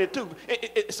 Psalms 22,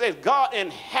 it says God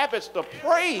inhabits the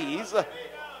praise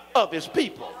of his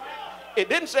people. It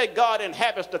didn't say God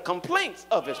inhabits the complaints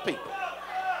of his people.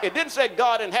 It didn't say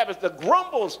God inhabits the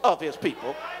grumbles of his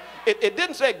people. It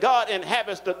didn't say God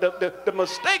inhabits the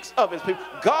mistakes of his people.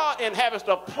 God inhabits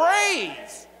the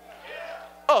praise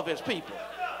of his people.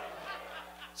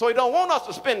 So he don't want us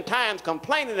to spend time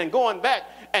complaining and going back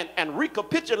and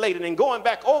recapitulating and going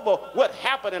back over what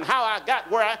happened and how I got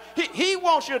where he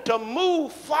wants you to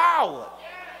move forward.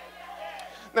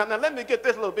 Now let me get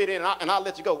this a little bit in, and I'll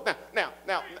let you go. Now,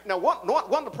 one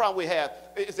of the problems we have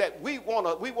is that we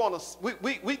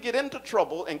get into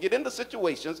trouble and get into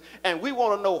situations, and we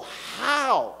want to know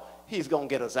how he's going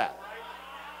to get us out.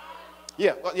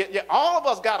 Yeah, all of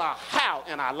us got a how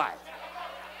in our life.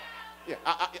 Yeah,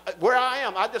 where I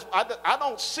am, I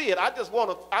don't see it. I just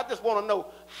want to know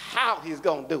how he's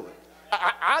going to do it.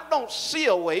 I don't see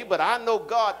a way, but I know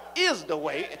God is the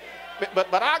way.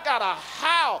 But I got a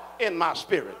how in my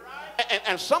spirit.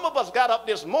 And some of us got up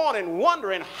this morning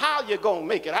wondering how you're going to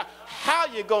make it, how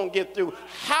you're going to get through,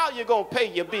 how you're going to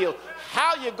pay your bill,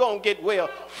 how you're going to get well,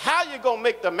 how you're going to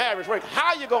make the marriage work,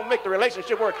 how you're going to make the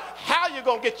relationship work, how you're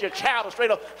going to get your child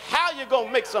straight up, how you're going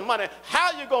to make some money,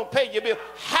 how you're going to pay your bill.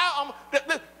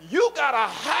 You got a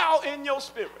how in your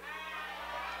spirit.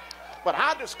 But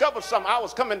I discovered something. I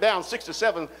was coming down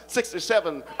 67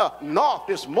 north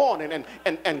this morning,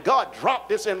 and God dropped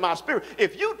this in my spirit.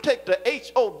 If you take the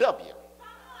H-O-W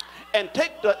and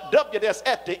take the W that's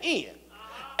at the end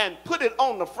and put it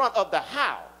on the front of the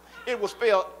how, it will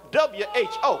spell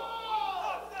W-H-O.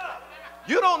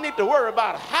 You don't need to worry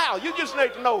about how. You just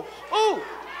need to know who.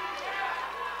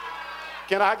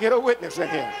 Can I get a witness in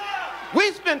here?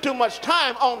 We spend too much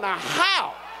time on the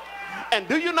how. And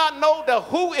do you not know the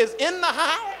who is in the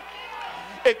how?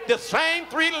 The same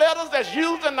three letters that's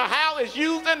used in the how is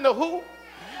used in the who.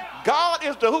 God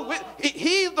is the who.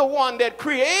 He's the one that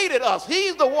created us.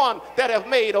 He's the one that has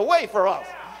made a way for us.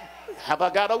 Have I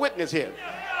got a witness here?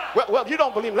 Well, you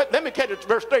don't believe me. Let me catch it,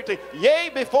 verse 13. Yea,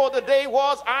 before the day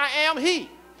was, I am he.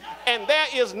 And there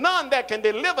is none that can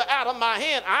deliver out of my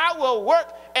hand. I will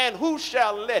work, and who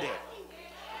shall let it?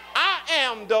 I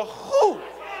am the who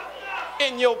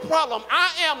in your problem.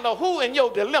 I am the who in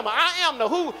your dilemma. I am the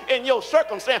who in your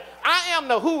circumstance. I am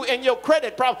the who in your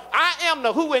credit problem. I am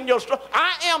the who in your struggle.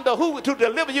 I am the who to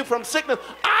deliver you from sickness.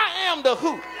 I am the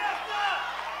who.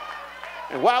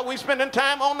 And while we spending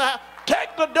time on that,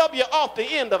 take the W off the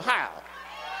end of how.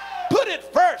 Put it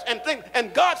first and think.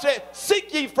 And God said,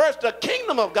 seek ye first the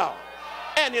kingdom of God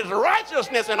and his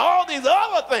righteousness, and all these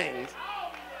other things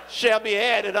shall be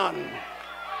added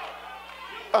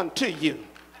unto you.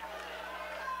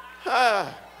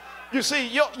 You see,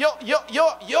 your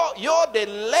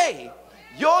delay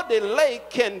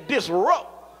can disrupt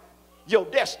your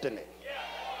destiny.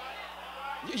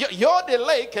 Your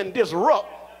delay can disrupt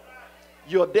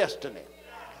your destiny.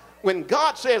 When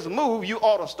God says move, you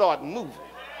ought to start moving.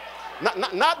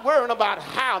 Not worrying about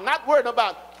how, not worrying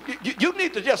about, you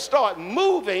need to just start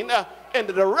moving in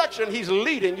the direction he's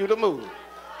leading you to move.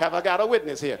 Have I got a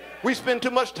witness here? We spend too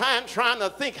much time trying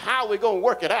to think how we're going to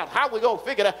work it out, how we're going to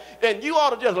figure it out. And you ought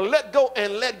to just let go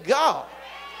and let God.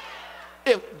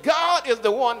 If God is the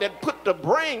one that put the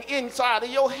brain inside of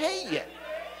your head,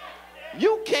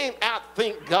 you can't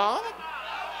outthink God.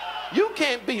 You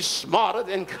can't be smarter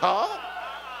than God.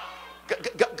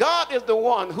 God is the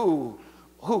one who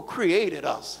created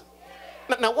us.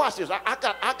 Now watch this. I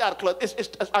got to close.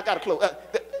 I got to close.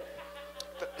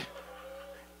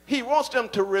 He wants them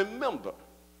to remember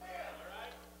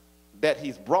that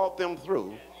he's brought them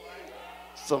through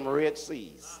some Red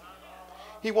Seas.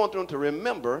 He wants them to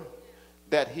remember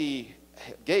that he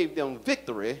gave them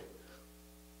victory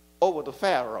over the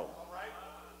Pharaoh.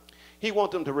 He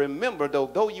wants them to remember,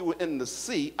 though you were in the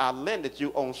sea, I landed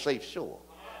you on safe shore.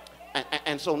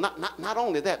 And so not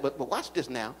only that, but watch this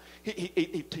now.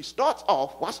 He starts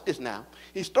off, watch this now.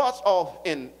 He starts off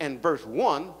in verse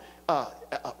 1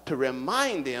 to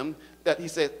remind them that he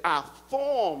says, I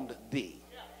formed thee.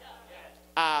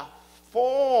 I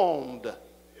formed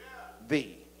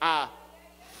thee. I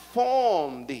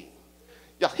formed thee.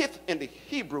 Yahith in the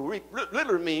Hebrew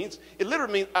literally means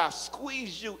I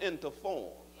squeeze you into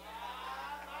form.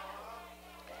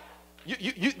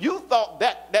 You thought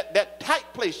that tight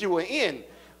place you were in,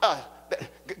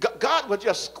 God was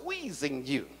just squeezing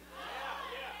you.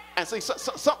 And see,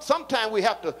 sometimes we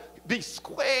have to be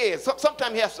squared.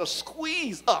 Sometimes he has to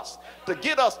squeeze us to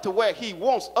get us to where he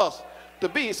wants us to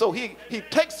be. So he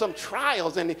takes some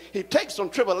trials and he takes some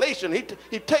tribulation.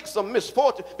 He takes some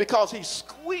misfortune because he's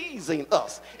squeezing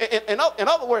us. In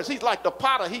other words, he's like the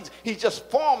potter. He's just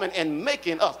forming and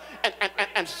making us.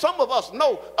 And some of us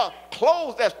know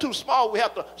clothes that's too small, we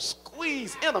have to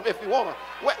squeeze in them if we want to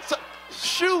wear.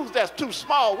 Shoes that's too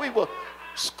small, we will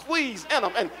squeeze in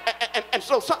them. And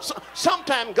so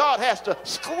sometimes God has to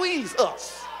squeeze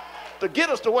us to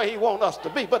get us to where he wants us to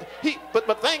be. But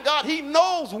thank God he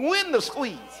knows when to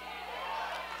squeeze.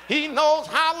 He knows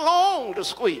how long to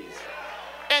squeeze.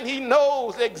 And he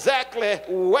knows exactly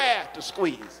where to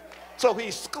squeeze. So he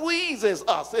squeezes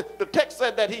us. The text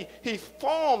said that he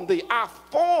formed thee. I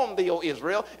formed thee, O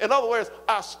Israel. In other words,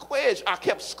 I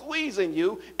kept squeezing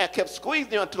you and kept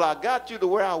squeezing you until I got you to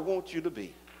where I want you to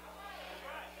be.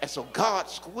 And so God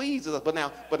squeezes us. But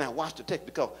now watch the text,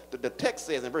 because the text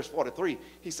says in verse 43,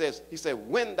 he said,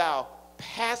 when thou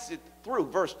pass it through,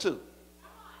 verse 2.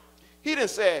 He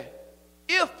didn't say,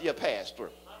 if you pass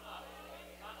through.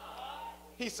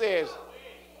 He says,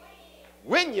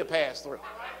 when you pass through.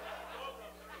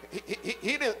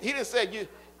 He didn't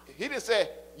say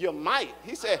you might.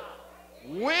 He said,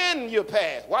 when you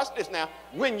pass. Watch this now.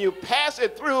 When you pass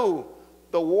it through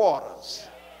the waters.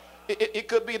 It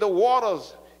could be the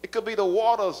waters. It could be the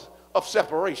waters of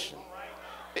separation.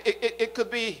 It could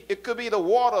be the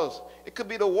waters. It could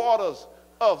be the waters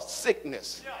of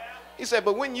sickness. He said,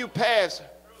 but when you pass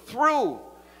through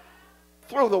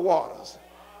the waters,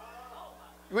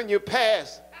 when you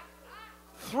pass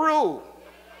through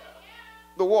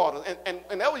the waters, and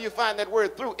whenever you find that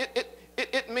word through,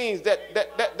 it means that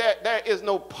there is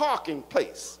no parking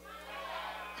place.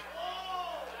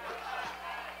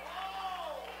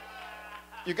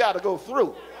 You got to go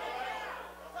through.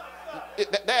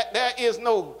 There is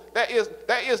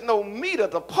no meter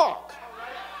to park.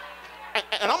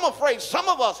 And I'm afraid some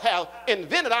of us have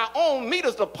invented our own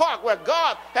meters to park where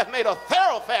God has made a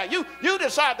thoroughfare. You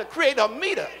decide to create a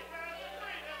meter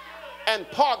and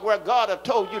park where God has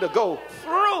told you to go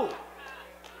through.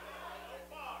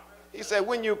 He said,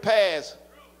 when you pass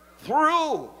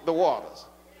through the waters,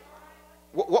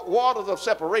 waters of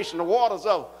separation, the waters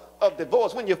of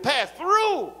divorce, when you pass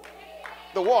through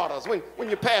the waters, when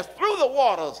you pass through the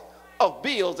waters of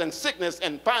bills and sickness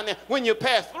and finance, when you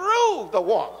pass through the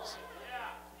waters.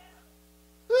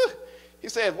 He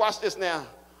says, watch this now.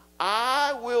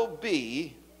 I will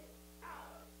be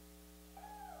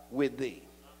with thee.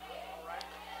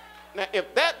 Now,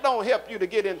 if that don't help you to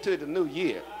get into the new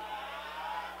year,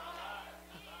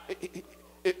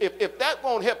 if that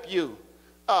won't help you,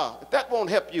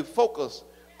 focus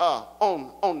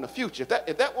on the future,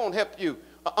 if that won't help you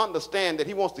understand that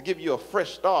he wants to give you a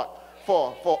fresh start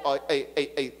for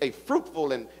a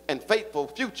fruitful and faithful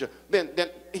future, then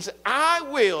he said, I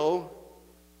will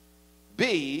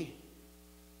be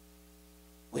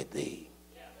with thee.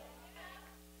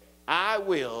 I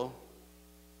will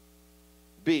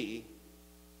be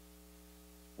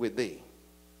with thee.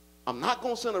 I'm not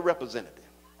going to send a representative.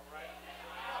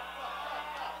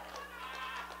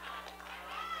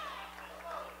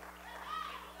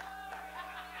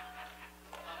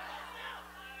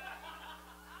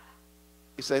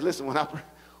 He said, listen,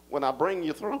 when I bring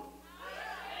you through,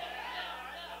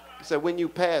 he said, when you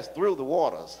pass through the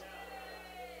waters,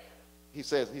 he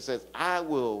says, I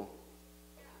will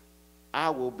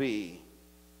be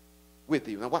with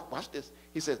you. Now watch this.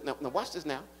 He says, now watch this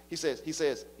now. He says,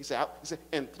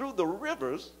 and through the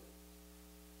rivers,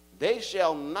 they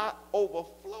shall not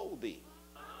overflow thee.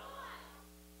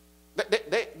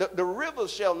 The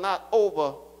rivers shall not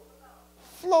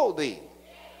overflow thee.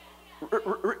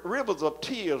 Rivers of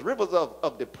tears, rivers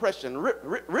of depression,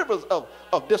 rivers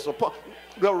of disappointment.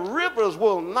 The rivers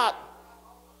will not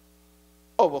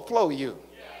overflow you.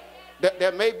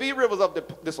 There may be rivers of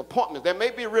disappointment. There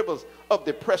may be rivers of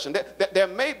depression. There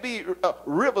may be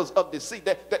rivers of deceit.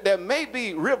 There may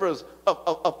be rivers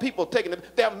of people taking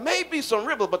it. There may be some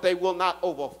rivers, but they will not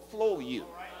overflow you.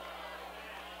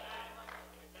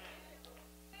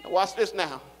 Now watch this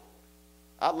now.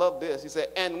 I love this. He said,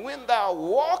 and when thou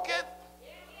walkest,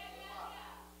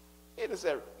 he didn't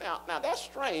say, now that's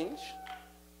strange.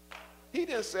 He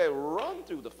didn't say run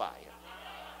through the fire.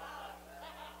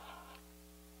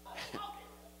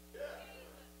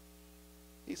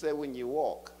 He said, when you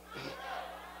walk.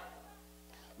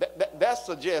 That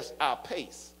suggests our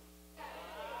pace.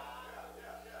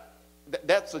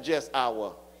 That suggests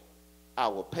our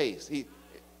pace.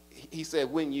 He said,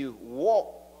 when you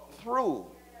walk through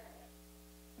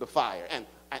the fire.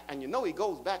 And you know he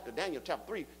goes back to Daniel chapter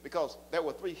 3 because there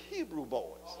were 3 Hebrew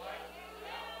boys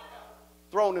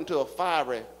thrown into a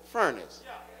fiery furnace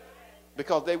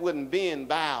because they wouldn't bend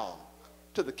bow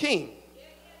to the king.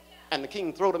 And the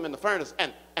king threw them in the furnace.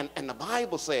 And the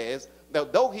Bible says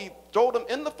that though he threw them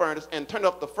in the furnace and turned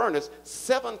up the furnace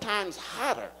 7 times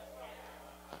hotter.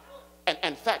 And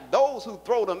in fact, those who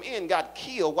threw them in got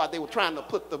killed while they were trying to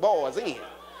put the boys in.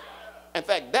 In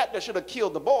fact, that should have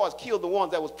killed the boys, killed the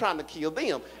ones that was trying to kill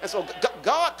them. And so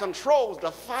God controls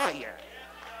the fire.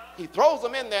 He throws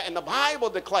them in there, and the Bible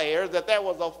declares that there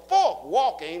was a 4th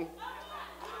walking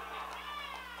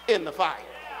in the fire.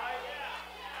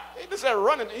 He just said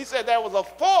running. He said there was a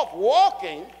fourth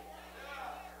walking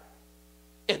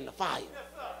in the fire.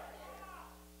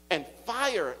 And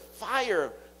fire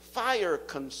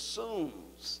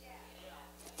consumes.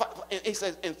 And he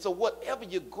says, and so whatever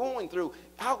you're going through,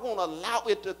 I won't allow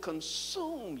it to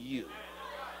consume you.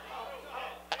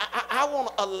 I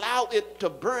won't allow it to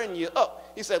burn you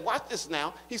up. He said, watch this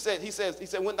now. He said,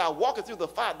 when thou walkest through the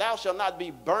fire, thou shalt not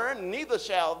be burned, neither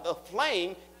shall the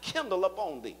flame kindle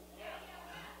upon thee.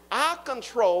 I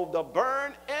control the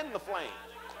burn and the flame.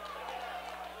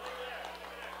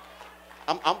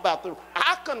 I'm about to.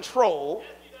 I control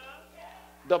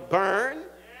the burn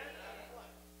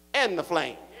and the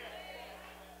flame.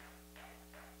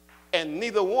 And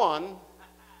neither one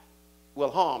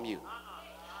will harm you.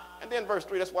 And then verse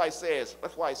 3, that's why he says,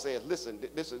 listen,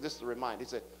 this is the reminder.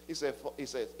 He said, for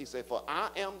I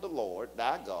am the Lord,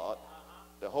 thy God,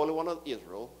 the Holy One of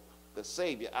Israel, the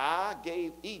Savior. I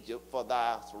gave Egypt for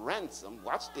thy ransom.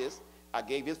 Watch this. I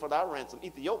gave it for thy ransom.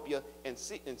 Ethiopia and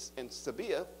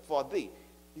Sabia for thee.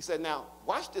 He said, now,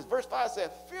 watch this. Verse 5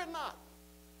 said, fear not.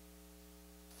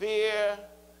 Fear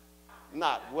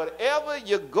not. Whatever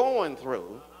you're going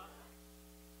through,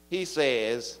 he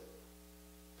says,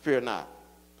 fear not.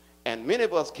 And many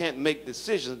of us can't make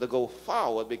decisions to go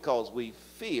forward because we're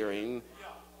fearing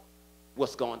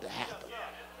what's going to happen.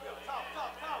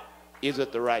 Is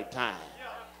it the right time?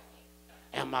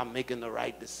 Am I making the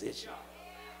right decision?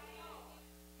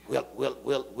 Will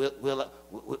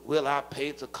I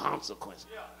pay the consequence?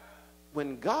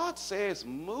 When God says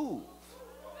move,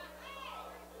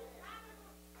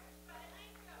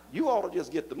 you ought to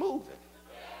just get to moving.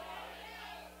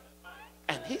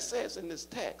 And he says in this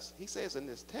text, he said,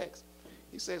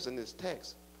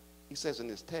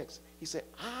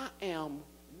 I am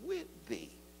with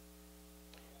thee.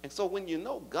 And so when you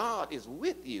know God is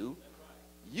with you,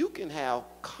 you can have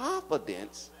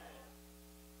confidence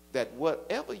that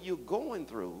whatever you're going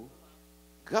through,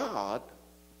 God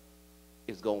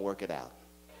is going to work it out.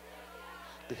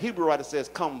 The Hebrew writer says,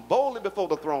 come boldly before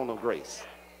the throne of grace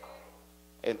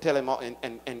and tell him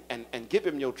and give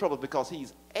him your troubles because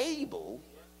he's able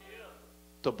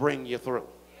to bring you through.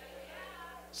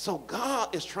 So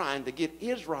God is trying to get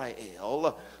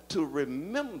Israel to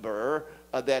remember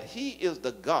that he is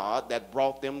the God that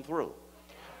brought them through.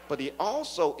 But he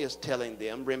also is telling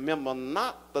them, remember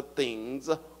not the things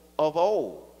of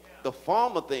old, the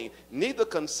former thing, neither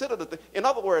consider the thing. In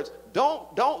other words,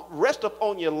 don't rest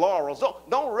upon your laurels.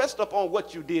 Don't rest upon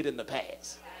what you did in the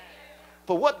past.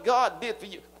 For what God did for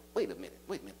you. Wait a minute.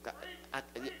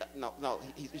 No,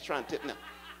 he's trying to, no.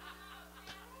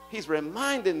 He's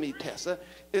reminding me, Tessa,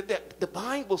 that the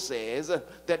Bible says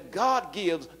that God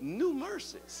gives new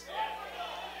mercies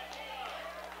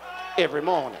every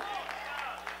morning.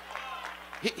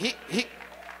 He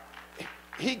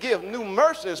gives new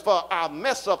mercies for our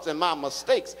mess ups and my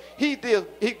mistakes. He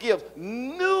gives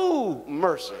new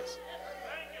mercies.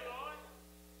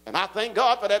 And I thank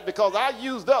God for that because I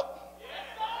used up,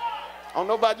 I don't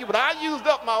know about you, but I used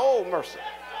up my old mercy.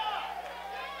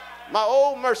 My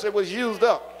old mercy was used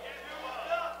up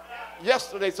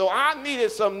yesterday, so I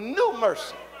needed some new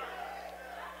mercy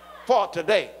for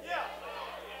today.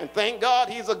 And thank God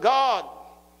he's a God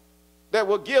that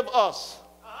will give us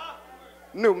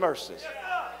new mercies.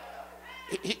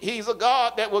 He's a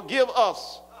God that will give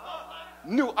us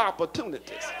new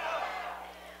opportunities.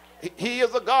 He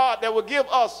is a God that will give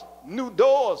us new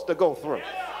doors to go through.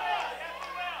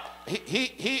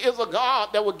 He is a God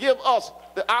that will give us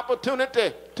the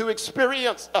opportunity to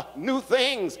experience new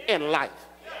things in life.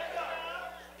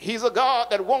 He's a God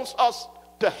that wants us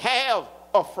to have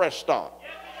a fresh start.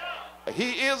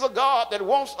 He is a God that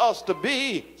wants us to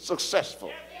be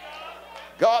successful.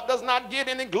 God does not get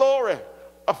any glory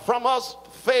from us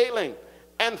failing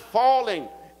and falling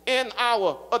in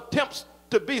our attempts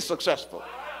to be successful.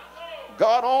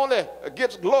 God only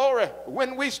gets glory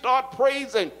when we start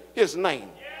praising his name.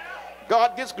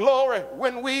 God gets glory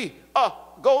when we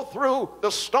go through the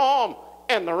storm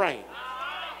and the rain.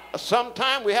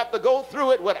 Sometimes we have to go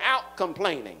through it without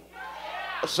complaining.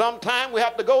 Sometimes we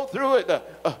have to go through it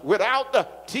without the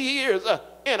tears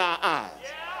in our eyes.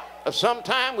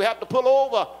 Sometimes we have to pull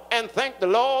over and thank the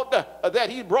Lord that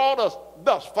he brought us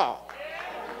thus far.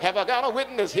 Have I got a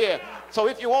witness here? So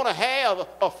if you want to have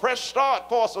a fresh start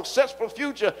for a successful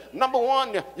future, number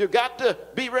one, you got to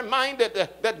be reminded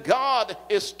that God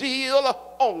is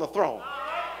still on the throne.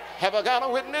 Have I got a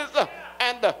witness?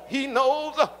 And he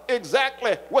knows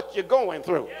exactly what you're going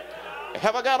through.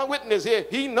 Have I got a witness here?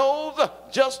 He knows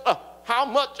just how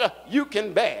much you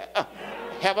can bear.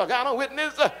 Have I got a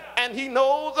witness? And he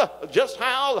knows just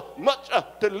how much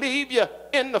to leave you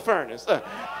in the furnace.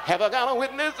 Have I got a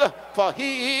witness? For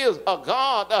he is a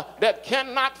God that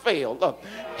cannot fail.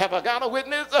 Have I got a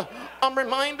witness? I'm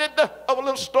reminded of a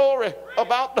little story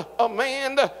about a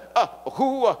man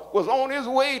who was on his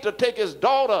way to take his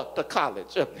daughter to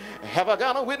college. Have I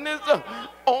got a witness?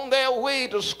 On their way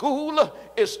to school,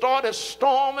 it started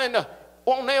storming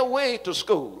on their way to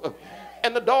school.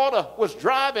 And the daughter was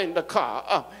driving the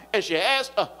car, and she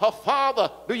asked her father,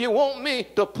 do you want me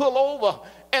to pull over?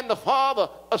 And the father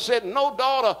said, no,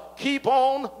 daughter, keep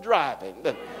on driving.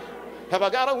 Have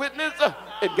I got a witness?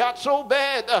 It got so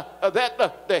bad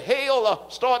that the hail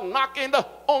started knocking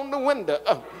on the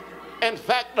window. In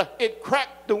fact, it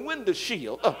cracked the window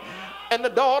shield. And the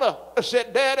daughter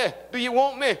said, Daddy, do you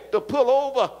want me to pull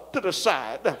over to the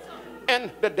side?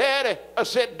 And the daddy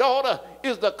said, daughter,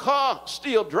 is the car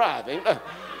still driving?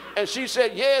 And she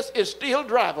said, yes, it's still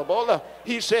drivable.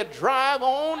 He said, drive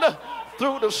on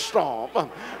through the storm.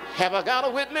 Have I got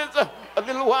a witness? A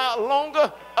little while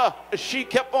longer, she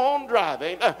kept on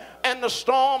driving, and the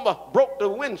storm broke the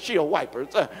windshield wipers.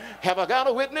 Have I got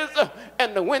a witness?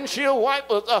 And the windshield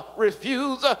wipers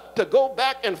refused to go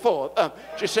back and forth.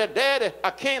 She said, Daddy, I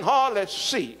can't hardly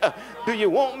see. Do you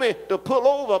want me to pull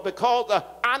over? Because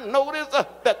I noticed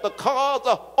that the cars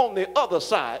on the other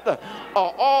side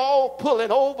are all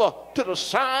pulling over to the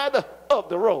side of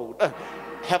the road.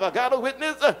 Have I got a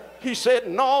witness? He said,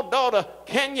 no, daughter,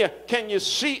 can you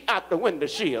see out the window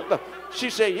shield? She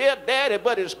said, yeah, Daddy,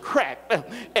 but it's cracked.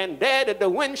 And Daddy, the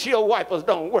windshield wipers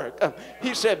don't work.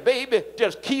 He said, baby,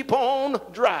 just keep on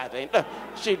driving.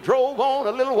 She drove on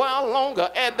a little while longer,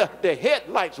 and the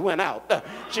headlights went out.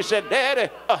 She said,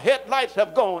 Daddy, headlights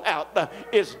have gone out.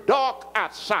 It's dark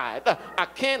outside. I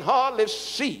can't hardly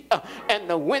see. And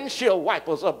the windshield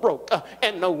wipers are broke.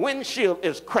 And the windshield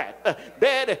is cracked.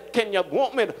 Daddy, do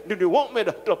you want me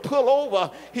to pull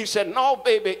over? He said, no,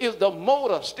 baby, is the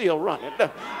motor still running?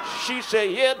 She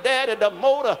said, yeah, Daddy, the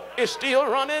motor is still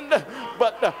running,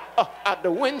 but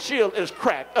the windshield is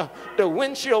cracked. The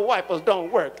windshield wipers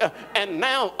don't work. And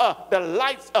now the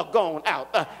lights are gone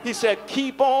out. He said,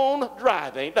 keep on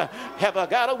driving. Have I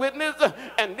got a witness?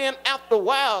 And then after a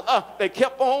while, they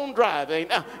kept on driving,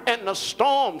 and the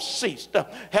storm ceased.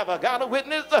 Have I got a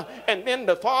witness? And then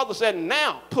the father said,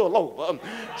 now pull over.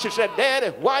 She said,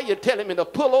 Daddy, why are you telling me to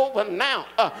pull over now?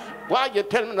 Why are you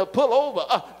telling me to pull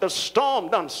over? The storm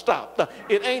done stopped.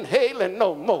 It ain't hailing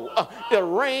no more. The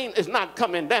rain is not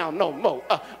coming down no more.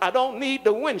 I don't need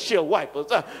the windshield wipers.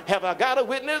 Have I got a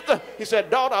witness? He said,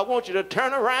 daughter, I want you to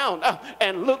turn around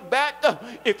and look back.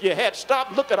 If you had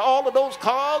stopped, look at all of those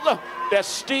cars that's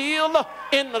still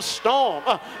in the storm.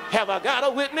 Have I got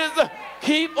a witness?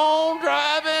 Keep on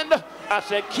driving. I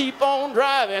said, keep on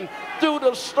driving through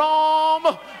the storm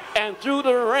and through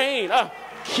the rain.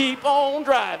 Keep on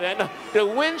driving. The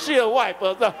windshield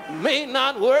wipers may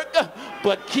not work,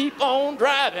 but keep on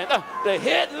driving. The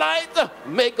headlights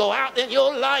may go out in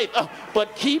your life,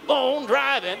 but keep on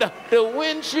driving. The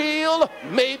windshield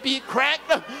may be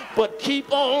cracked, but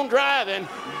keep on driving.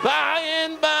 By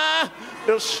and by,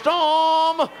 the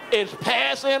storm is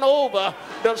passing over.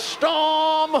 The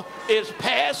storm is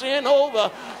passing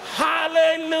over.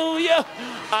 Hallelujah.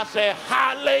 I say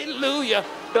hallelujah.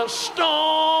 The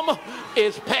storm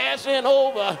is passing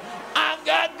over. I've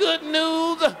got good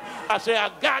news. I say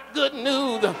I've got good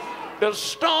news. The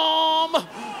storm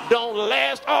don't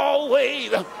last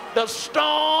always. The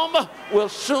storm will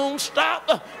soon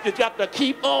stop. You got to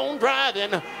keep on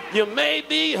driving. You may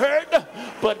be hurt,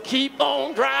 but keep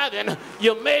on driving.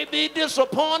 You may be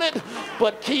disappointed,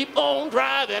 but keep on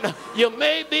driving. You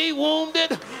may be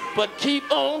wounded, but keep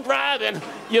on driving.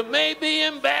 You may be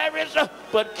embarrassed,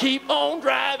 but keep on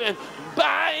driving.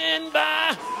 By and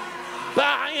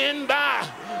by,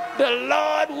 the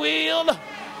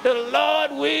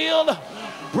Lord will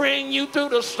bring you through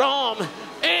the storm.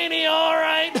 Ain't he all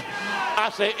right?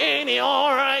 I say, ain't he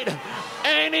all right?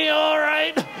 Ain't he all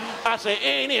right? I say,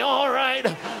 ain't he all right?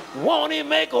 Won't he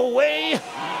make a way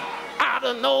out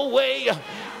of no way?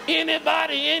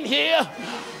 Anybody in here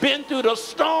been through the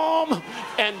storm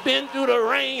and been through the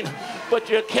rain, but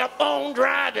you kept on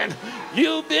driving?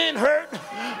 You've been hurt,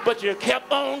 but you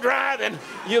kept on driving.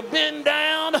 You've been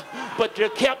down, but you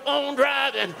kept on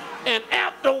driving. And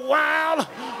after a while,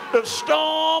 the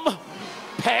storm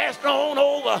passed on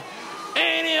over.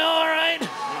 Ain't he all right?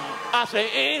 I say,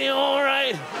 ain't he all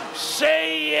right?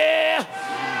 Say yeah.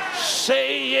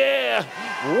 Say yeah.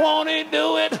 Won't he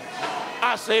do it?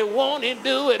 I say, won't he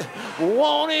do it?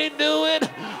 Won't he do it?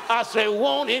 I say,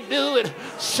 won't he do it?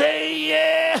 Say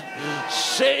yeah,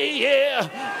 say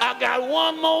yeah. I got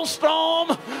one more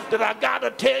storm that I got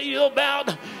to tell you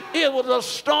about. It was a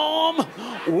storm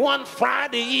one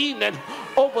Friday evening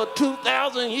over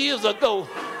 2,000 years ago.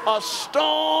 A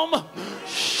storm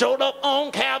showed up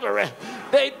on Calvary.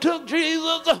 They took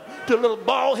Jesus to a little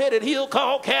bald-headed hill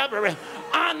called Calvary.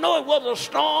 I know it was a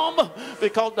storm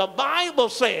because the Bible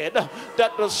said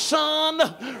that the sun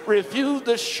refused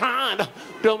to shine.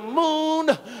 The moon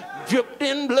dripped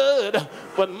in blood.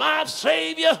 But my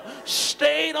Savior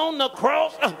stayed on the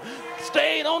cross,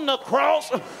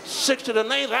 6 to the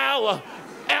 9th hour.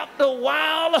 After a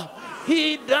while,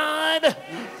 he died.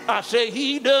 I said,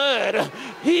 he died.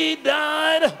 He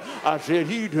died. I said,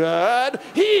 he died.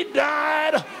 He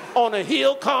died on a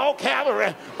hill called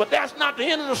Calvary. But that's not the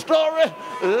end of the story.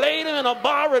 Laid him in a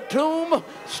borrowed tomb,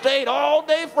 stayed all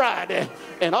day Friday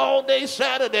and all day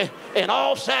Saturday and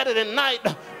all Saturday night.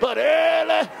 But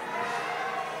early,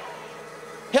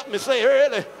 help me say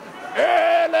early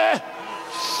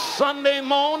Sunday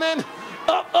morning,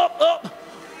 up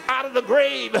out of the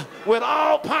grave with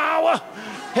all power,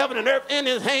 heaven and earth in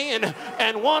his hand.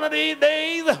 And one of these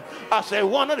days, I say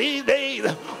one of these days,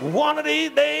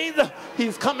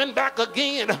 he's coming back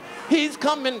again. He's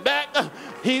coming back.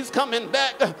 He's coming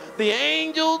back. The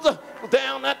angels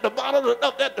down at the bottom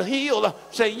up at the hill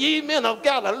say, ye men of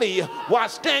Galilee, why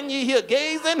stand ye here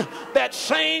gazing? That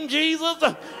same Jesus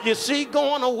you see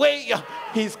going away,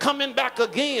 he's coming back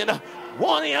again.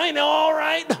 One, ain't he all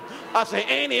right? I say,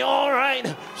 ain't he all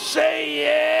right? Say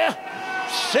yeah.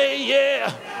 Say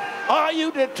yeah. Are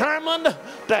you determined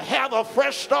to have a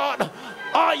fresh start?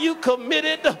 Are you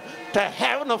committed to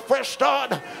having a fresh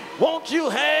start? Won't you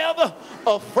have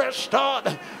a fresh start?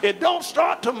 It don't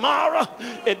start tomorrow.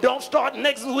 It don't start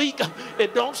next week.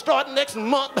 It don't start next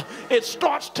month. It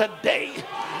starts today.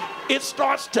 It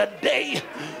starts today.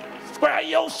 Square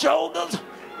your shoulders.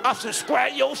 I said, square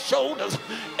your shoulders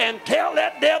and tell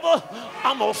that devil,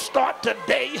 I'm going to start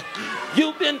today.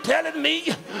 You've been telling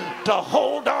me to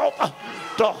hold off,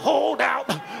 to hold out,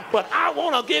 but I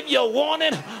want to give you a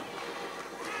warning.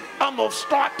 I'm going to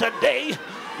start today.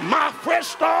 My fresh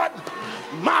start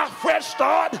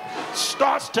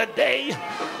starts today.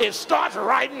 It starts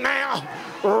right now,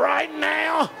 right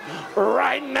now,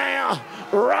 right now,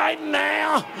 right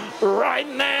now, right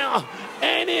now.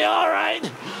 Ain't he all right?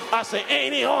 I say,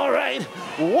 ain't he all right?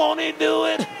 Won't he do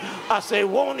it? I say,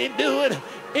 won't he do it?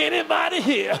 Anybody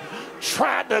here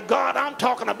tried the God I'm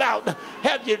talking about?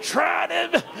 Have you tried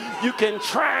him? You can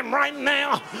try him right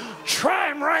now. Try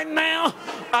him right now.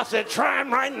 I said, try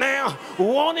him right now.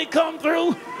 Won't he come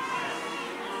through?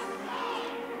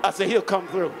 I said, he'll come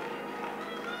through.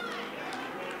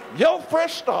 Your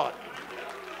fresh start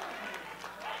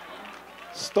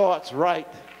starts right.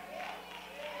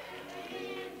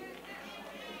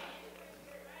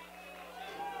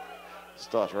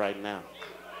 Starts right now.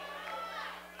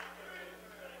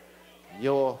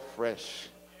 Your fresh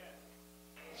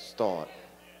start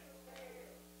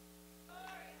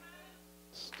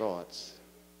starts.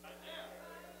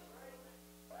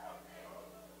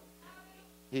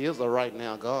 He is a right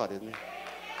now God, isn't he?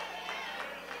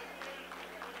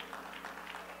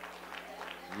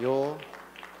 Your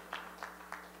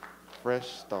fresh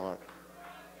start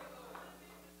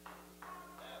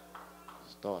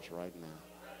starts right now.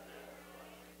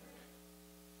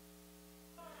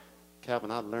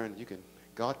 Calvin, I learned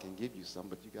God can give you some,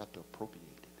 but you got to appropriate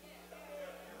it.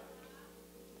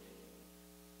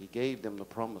 He gave them the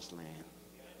promised land,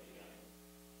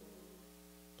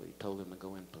 but he told them to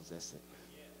go and possess it.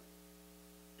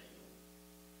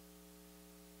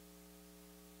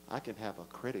 I can have a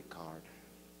credit card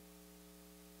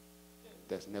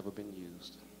that's never been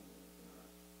used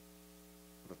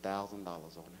with $1,000 on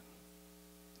it,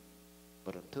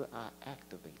 but until I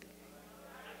activate it,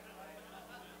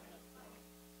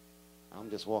 I'm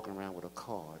just walking around with a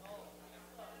card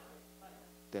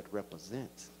that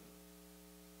represents,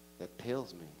 that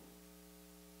tells me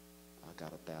I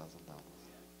got $1,000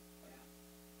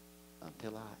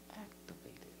 until I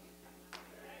activate it.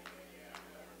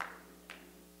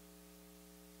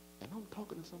 And I'm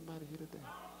talking to somebody here today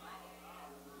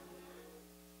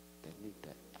that need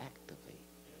to activate.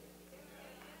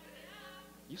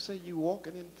 You say you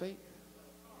walking in faith.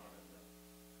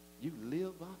 You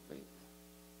live by faith.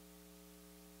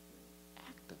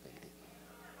 Activate it.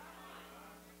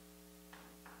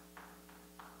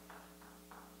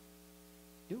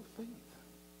 Your faith.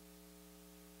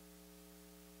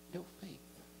 Your faith.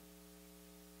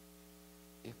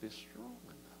 If it's strong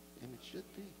enough, and it should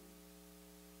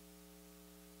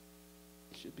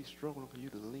be strong enough for you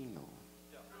to lean on.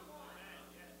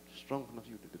 strong enough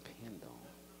for you to depend on.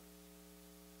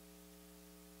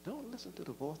 Don't listen to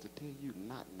the voice that tell you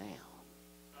not now.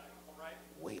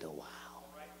 Wait a while.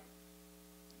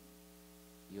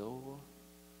 Your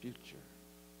future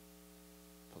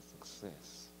for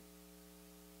success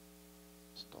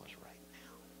starts right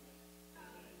now.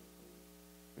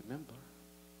 Remember,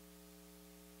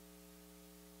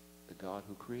 the God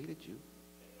who created you,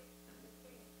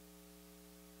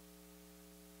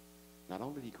 not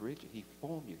only did he create you, he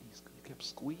formed you. He kept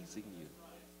squeezing you.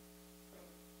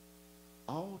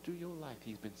 All through your life,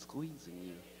 he's been squeezing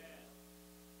you.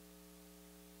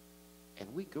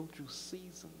 And we go through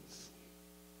seasons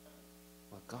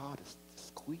where God is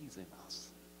squeezing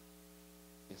us.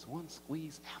 It's one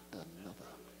squeeze after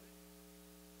another.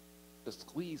 The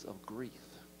squeeze of grief.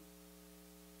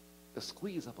 The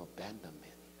squeeze of abandonment.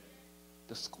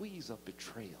 The squeeze of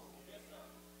betrayal.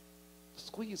 The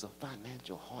squeeze of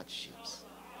financial hardships.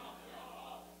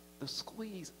 The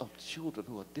squeeze of children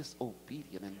who are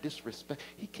disobedient and disrespect.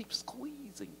 He keeps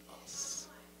squeezing us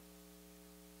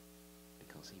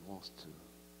because he wants to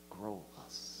grow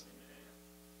us.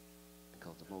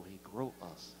 Because the more he grows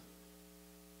us,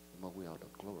 the more we ought to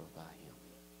glorify him.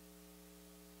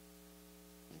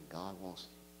 And God wants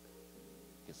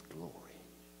his glory.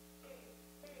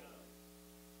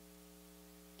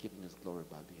 Give him his glory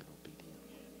by being obedient.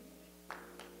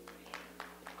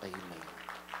 Amen.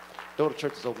 Door to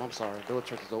church is open. I'm sorry. Door to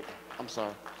church is open. I'm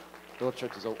sorry. Door to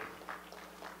church is open.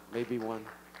 Maybe one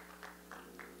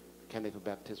candidate for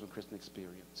baptism Christian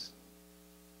experience.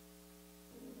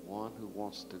 One who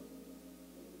wants to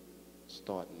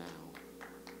start now.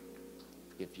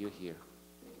 If you're here.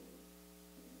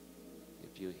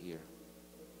 If you're here.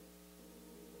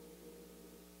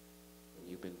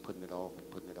 You've been putting it off and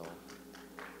putting it off.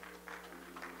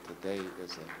 Today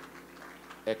is an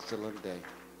excellent day.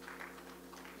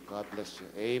 God bless you.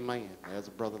 Amen. There's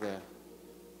a brother there.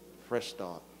 Fresh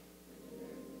start.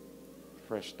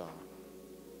 Fresh start.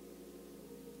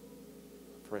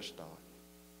 Fresh start.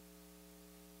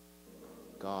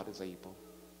 God is able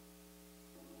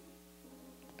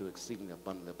to do exceedingly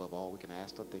abundantly above all we can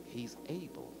ask or think. He's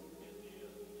able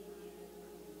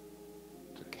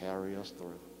to carry us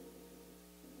through.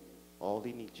 All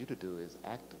he needs you to do is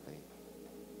activate.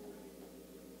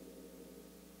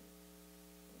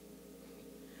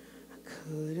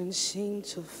 Couldn't seem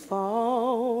to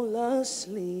fall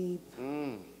asleep.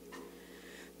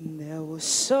 There was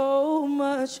so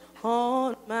much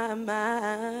on my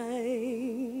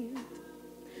mind,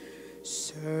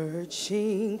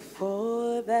 searching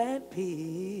for that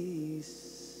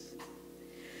peace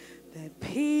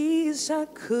I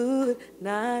could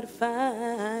not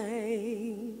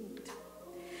find.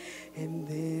 And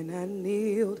then I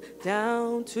kneeled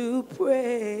down to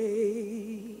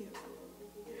pray.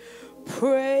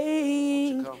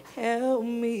 Praying, help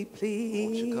me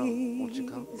please. Won't you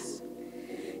come?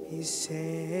 He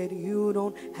said, you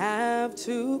don't have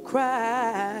to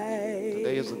cry.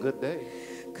 Today is a good day.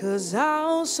 'Cause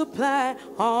I'll supply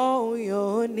all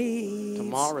your needs.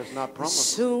 Tomorrow is not promised. As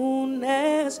soon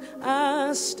as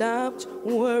I stopped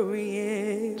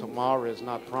worrying. Tomorrow is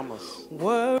not promised.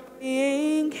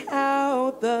 Worrying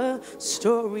how the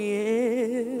story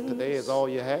ends. Today is all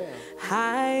you have.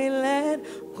 I let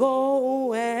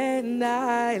go and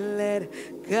I let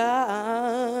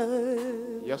God.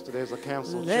 Yesterday's a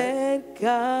canceled check. Let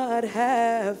God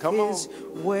have his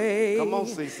way. Come on,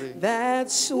 CC.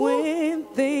 That's when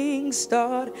things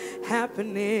start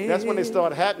happening. That's when they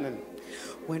start happening.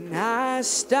 When I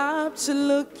stopped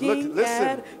looking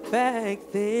at back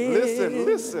then.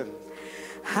 Listen.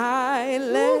 I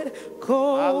let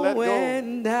go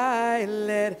and I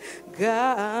let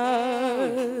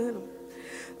God.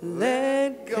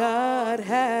 Let God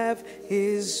have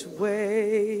his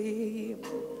way.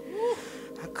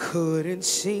 I couldn't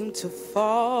seem to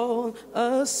fall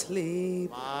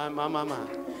asleep. My.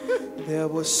 There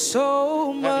was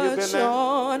so much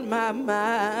on my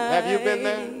mind. Have you been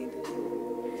there?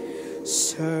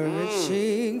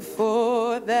 Searching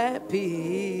for that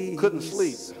peace. Couldn't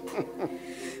sleep.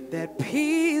 That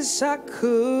peace I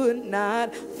could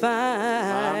not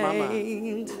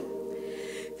find.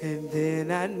 And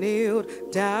then I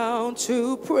kneeled down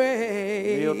to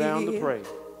pray. Kneel down to pray.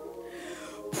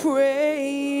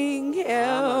 Praying,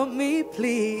 help me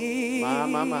please.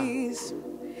 My.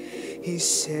 He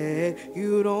said,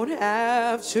 you don't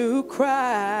have to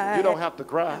cry. You don't have to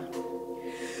cry.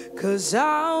 'Cause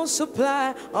I'll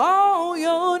supply all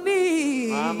your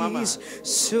needs. My.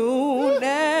 Soon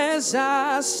as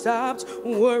I stopped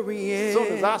worrying.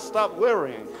 Soon as I stopped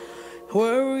worrying.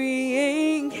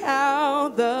 Worrying how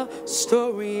the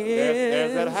story ends.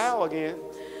 There's that how again.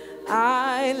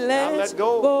 I let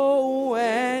go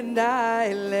and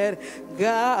I let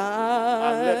God.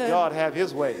 I let God have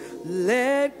his way.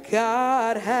 Let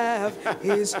God have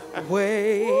his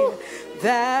way.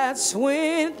 That's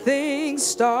when things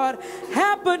start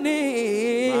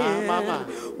happening. My.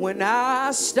 When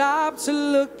I stopped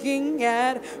looking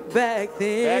at back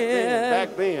then.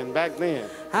 Back then.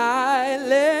 I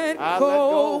let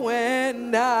go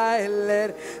and I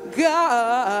let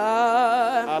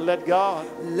God. I let God.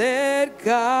 Let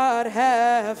God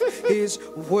have his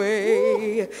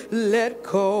way. Let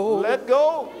go. Let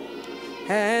go.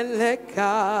 And let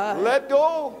God. Let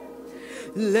go.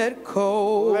 Let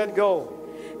go. Let go.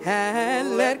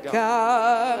 And let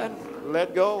God.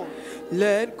 Let go.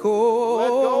 Let go. Let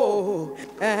go.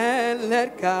 And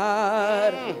let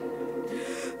God.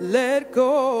 Let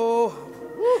go.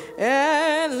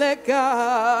 And let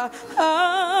God.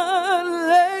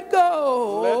 Let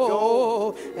go. Let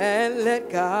go. And let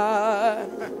God.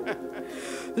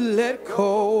 Let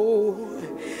go.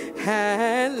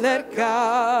 And let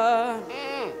God.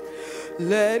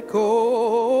 Let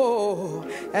go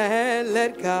and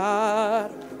let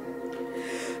God.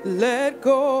 Let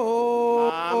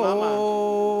go.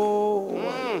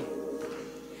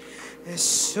 As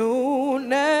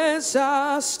soon as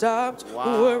I stopped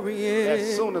worrying.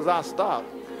 As soon as I stopped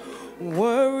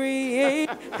worrying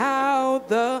how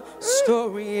the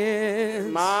story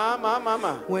ends. My.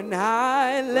 When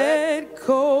I let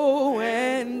go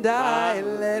and I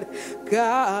let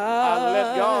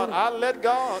God. I let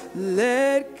God.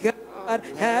 Let God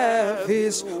have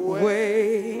his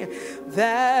way.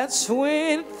 That's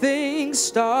when things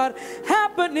start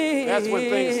happening. That's when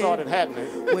things started happening.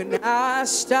 When I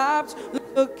stopped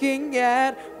looking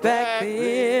at back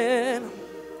then.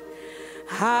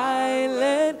 I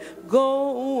let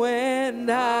go and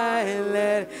I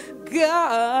let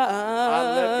God.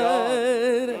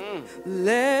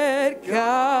 Let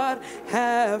God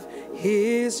have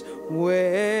his way.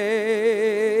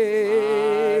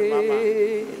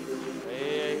 Amen.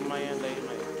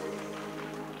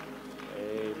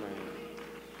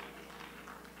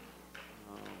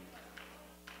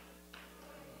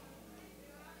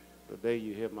 The day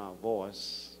you hear my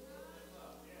voice,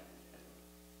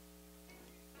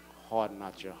 harden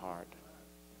not your heart.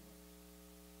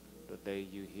 The day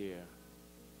you hear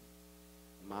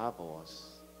my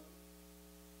voice,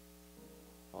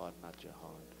 harden not your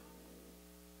heart.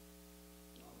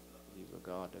 He's a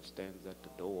God that stands at the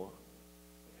door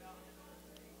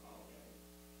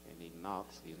and he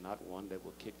knocks. He's not one that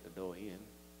will kick the door in,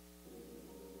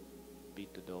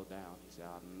 beat the door down. He said,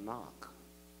 I'll knock,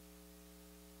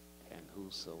 and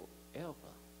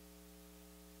whosoever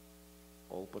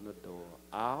open the door,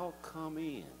 I'll come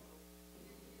in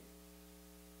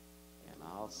and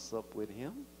I'll sup with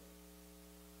him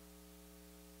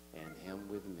and him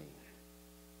with me.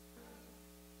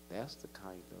 That's the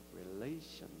kind of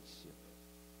relationship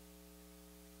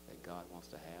that God wants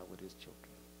to have with his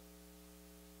children.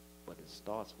 But it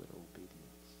starts with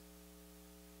obedience.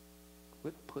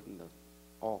 Quit putting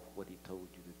off what he told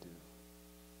you to do.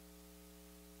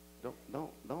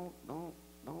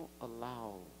 Don't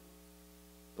allow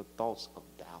the thoughts of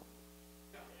doubt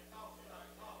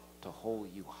to hold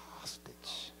you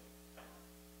hostage.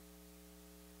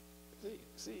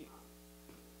 See,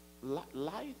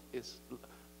 life is,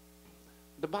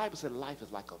 the Bible said life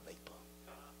is like a vapor.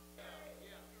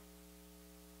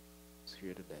 It's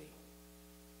here today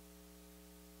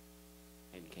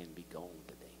and can be gone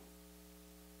today.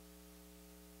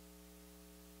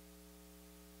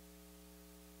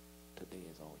 Today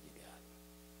is all you got.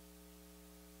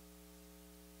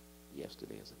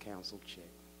 Yesterday is a canceled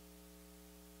check.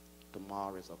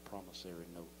 Tomorrow is a promissory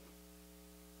note.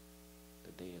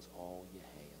 Today is all you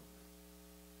have.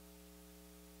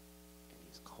 And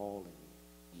he's calling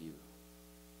you.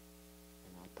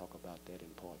 And I'll talk about that in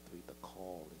part 3. The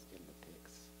call is in the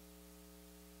text.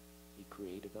 He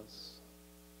created us.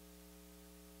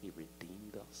 He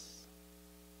redeemed us.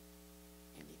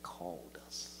 And he called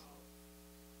us.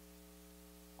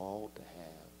 All to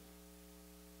have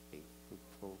a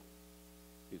fruitful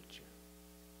future,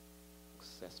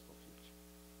 successful future.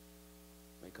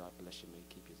 May God bless you. May he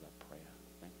keep you as our prayer.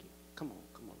 Thank you. Come on,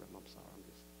 Reverend. I'm sorry.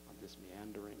 I'm just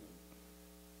meandering.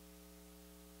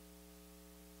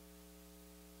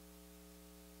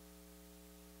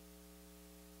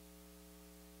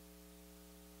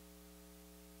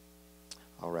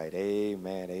 All right,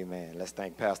 amen. Let's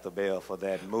thank Pastor Bell for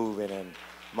that moving and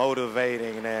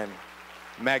motivating and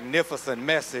magnificent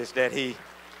message that he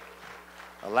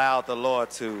allowed the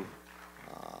Lord to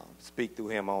speak through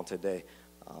him on today.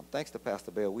 Thanks to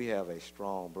Pastor Bell, we have a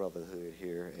strong brotherhood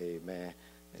here, amen.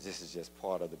 And this is just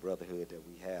part of the brotherhood that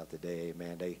we have today,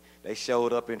 amen. They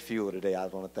showed up in fuel today. I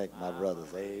want to thank my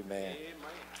brothers, amen.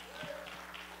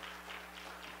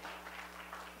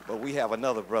 But we have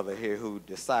another brother here who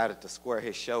decided to square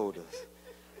his shoulders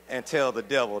and tell the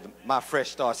devil, my fresh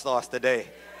start starts today.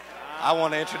 I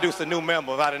want to introduce a new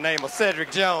member by the name of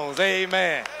Cedric Jones,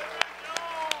 amen.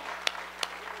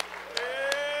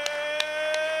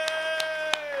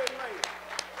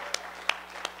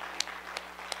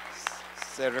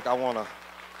 Cedric, I want to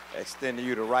extend to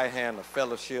you the right hand of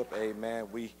fellowship, amen.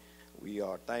 We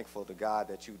are thankful to God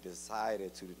that you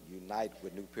decided to unite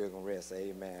with New Pilgrim Rest,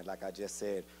 amen. Like I just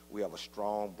said, we have a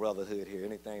strong brotherhood here.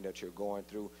 Anything that you're going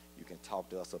through, you can talk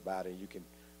to us about it. You can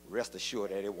rest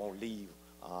assured that it won't leave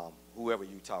whoever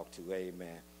you talk to,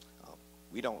 amen.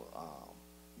 We don't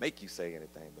make you say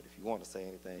anything, but if you want to say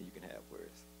anything, you can have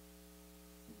words.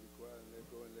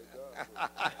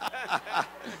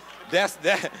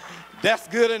 That's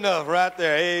good enough right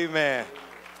there, amen.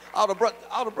 All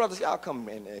the brothers, y'all come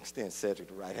and extend Cedric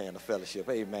the right hand of fellowship,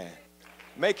 amen.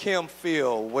 Make him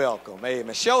feel welcome,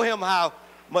 amen. Show him how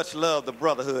much love the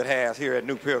brotherhood has here at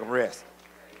New Pilgrim Rest.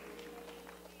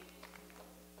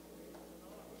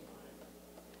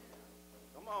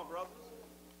 Come on, brothers.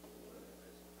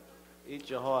 Eat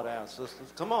your heart out,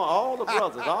 sisters. Come on, all the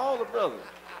brothers, all the brothers.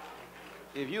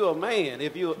 If you're a man,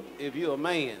 if you're a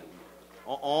man,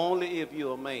 only if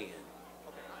you're a man.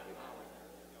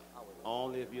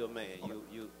 Only if you're a man.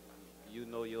 You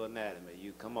know your anatomy.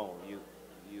 You come on. You're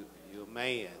a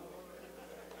man.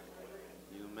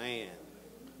 You're a man.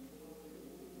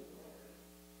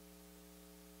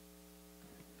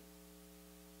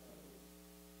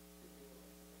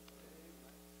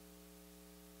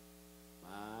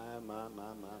 My.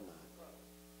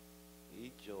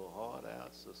 Eat your heart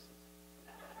out, sisters.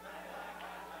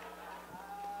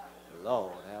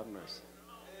 Lord, have mercy.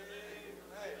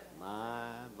 My.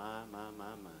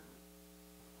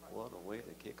 What a way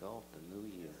to kick off the new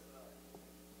year.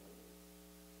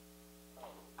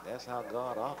 That's how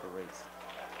God operates.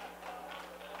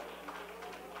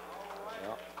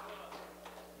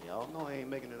 Y'all know I ain't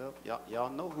making it up.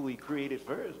 Y'all know who he created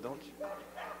first, don't you?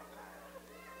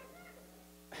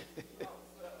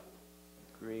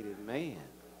 Created man.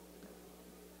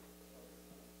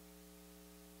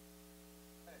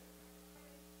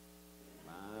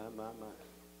 My.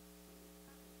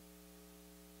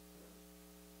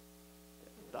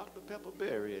 Dr.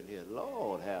 Pepperberry in here.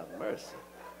 Lord have mercy.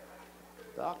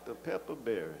 Dr.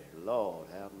 Pepperberry. Lord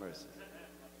have mercy.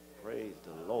 Praise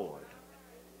the Lord.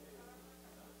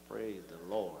 Praise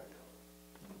the Lord.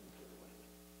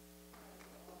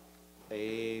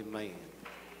 Amen.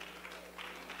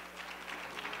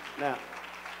 Now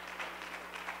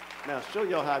show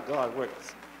y'all how God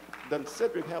works. Doesn't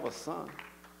Cedric have a son?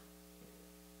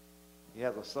 He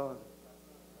has a son.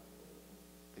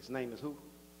 His name is who?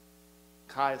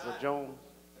 Kaiser Jones.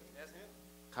 That's him?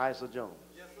 Kaiser Jones.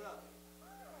 Yes, sir.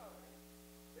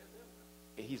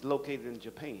 And he's located in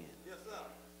Japan. Yes, sir.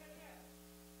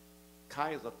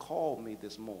 Kaiser called me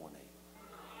this morning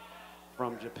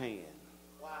from Japan.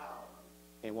 Wow.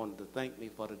 And wanted to thank me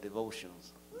for the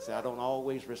devotions. He said, I don't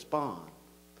always respond.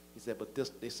 He said, but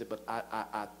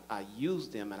I use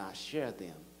them and I share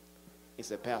them. He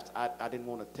said, Pastor, I didn't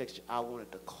want to text you. I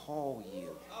wanted to call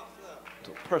you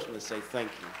to personally say thank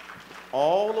you.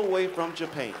 All the way from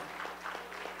Japan.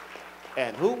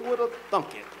 And who would have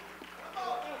thunk it?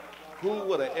 Who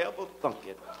would have ever thunk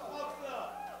it?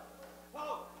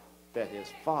 That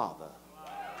his father.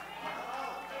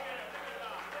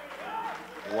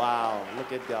 Wow,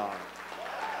 look at God.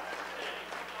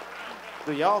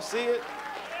 Do y'all see it?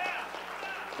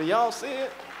 Do y'all see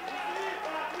it?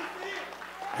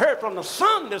 I heard from the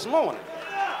son this morning.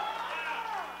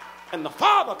 And the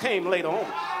father came later on.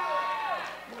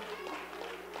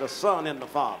 The son and the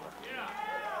father.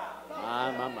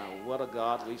 My. What a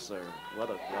God we serve.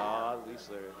 What a God we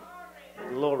serve.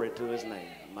 Glory to his name.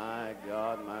 My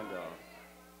God, my God.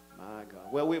 My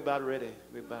God. Well, we're about ready.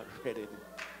 We're about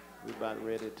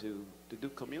ready to do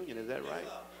communion. Is that right?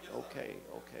 Okay.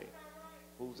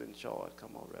 Who's in charge?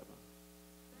 Come on, Reverend.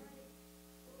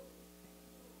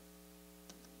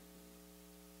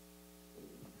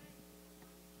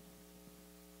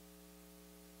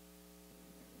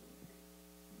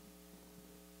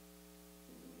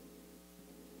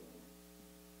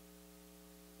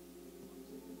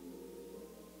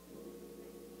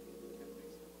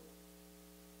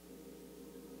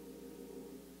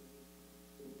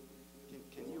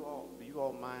 Do you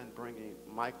all mind bringing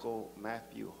Michael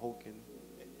Matthew Hogan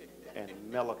and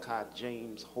Malachi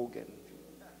James Hogan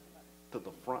to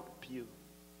the front pew?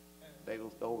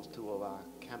 Those two of our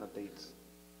candidates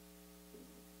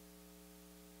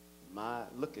My,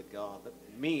 look at God.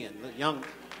 Men, look, young,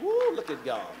 woo, look at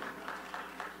God.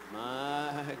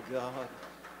 My God.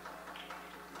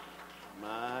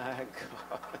 My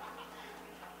God.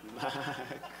 My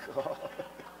God.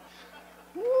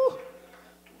 Woo.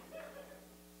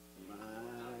 My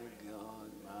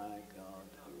God, my God,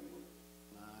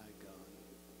 my God.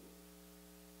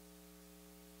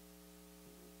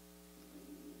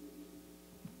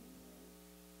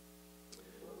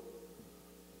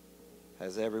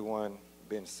 Has everyone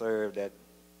been served that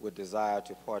would desire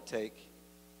to partake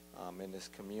in this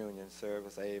communion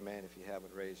service? Amen. If you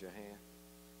haven't, raise your hand.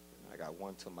 I got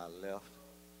one to my left.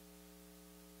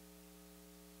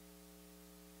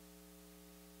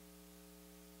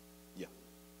 Yeah,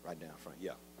 right down front.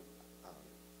 Yeah.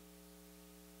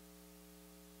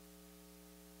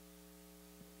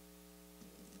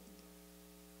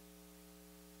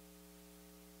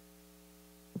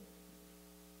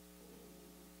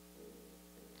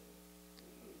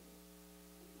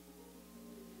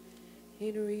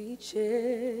 It reaches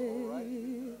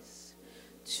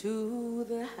to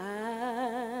the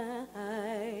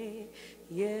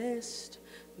highest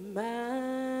mountain.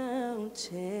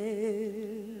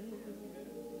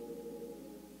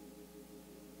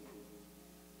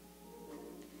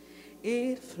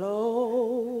 It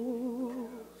flows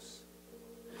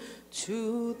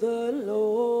to the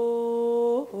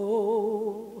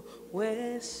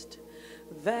lowest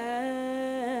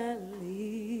valley.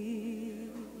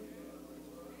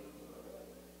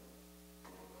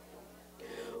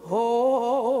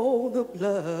 Oh, the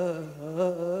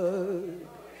blood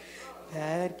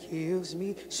that gives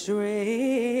me strength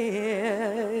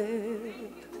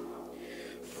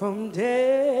from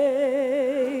day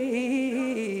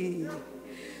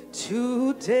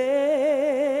to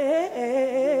day,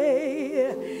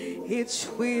 it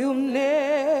will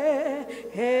never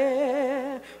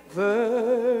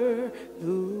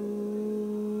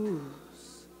lose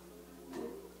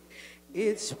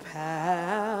its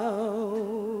power.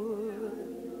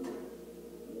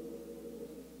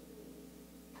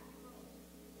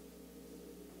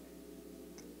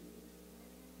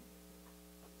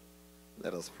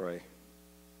 Let us pray.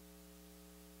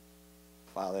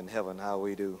 Father in heaven, how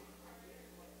we do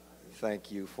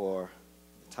thank you for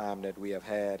the time that we have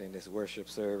had in this worship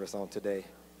service on today.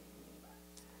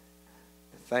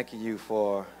 Thank you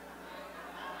for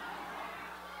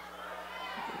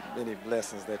many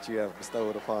blessings that you have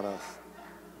bestowed upon us.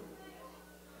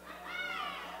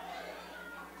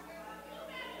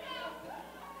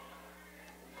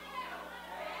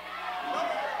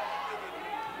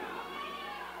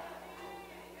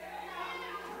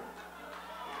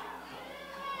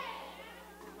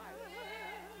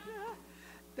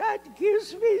 That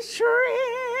gives me strength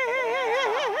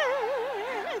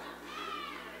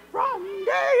from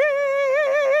day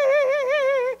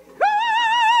to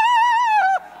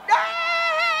day.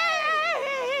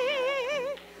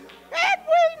 It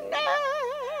will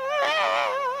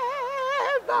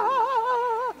never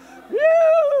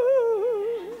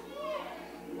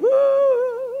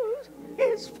lose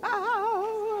its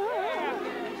power.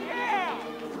 Yeah.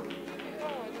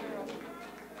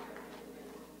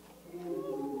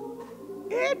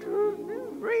 It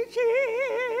reaches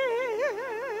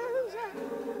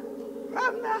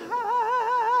from the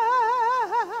high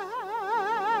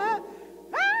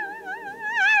mountain.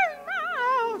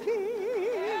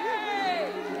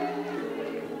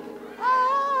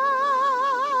 Oh,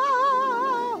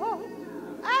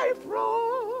 I flow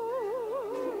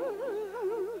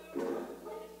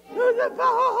to the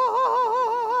valleys.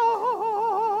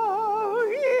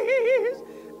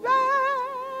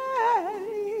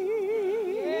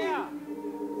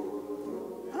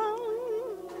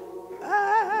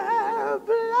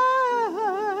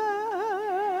 Blood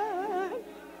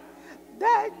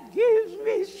that gives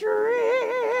me strength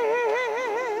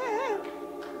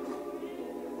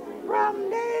from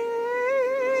day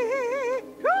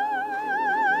to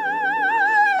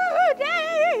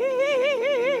day.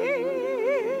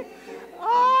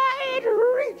 Oh, it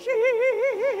reaches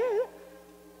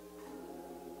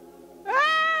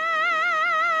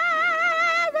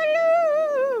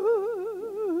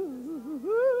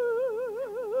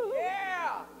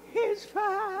his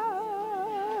fire.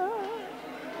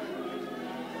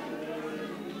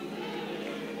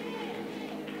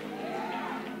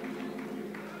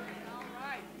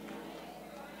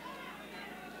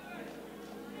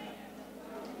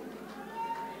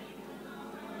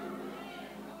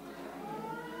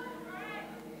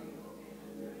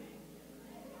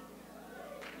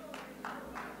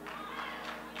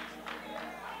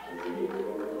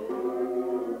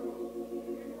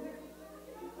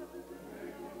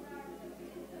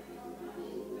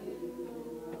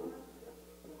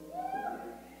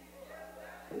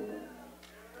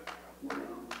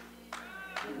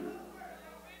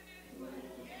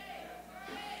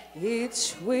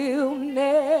 it will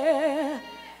never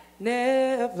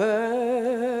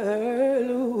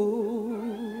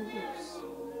lose.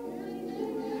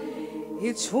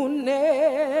 It will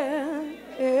never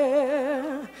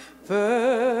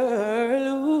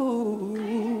lose.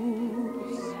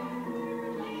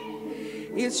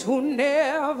 It will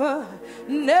never,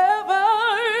 never,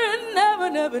 never,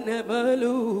 never, never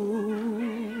lose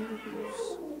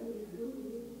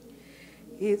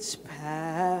its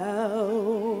power.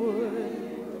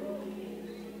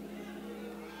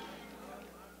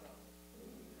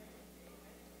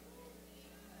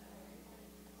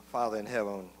 Father in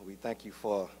heaven, we thank you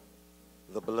for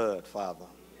the blood, Father.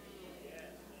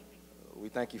 We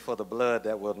thank you for the blood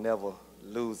that will never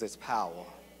lose its power.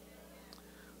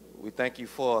 We thank you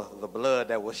for the blood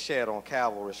that was shed on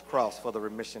Calvary's cross for the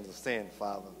remission of sin,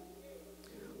 Father.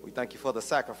 We thank you for the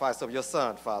sacrifice of your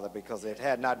Son, Father, because it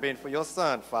had not been for your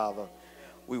Son, Father,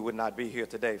 we would not be here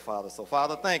today, Father. So,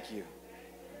 Father, thank you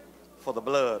for the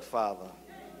blood, Father,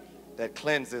 that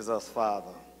cleanses us,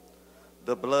 Father.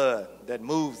 The blood that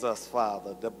moves us,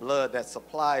 Father. The blood that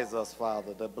supplies us,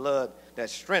 Father. The blood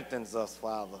that strengthens us,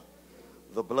 Father.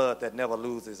 The blood that never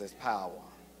loses its power.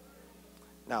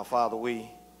 Now, Father, we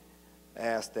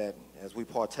ask that as we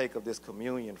partake of this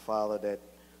communion, Father, that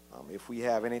if we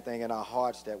have anything in our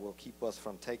hearts that will keep us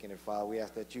from taking it, Father, we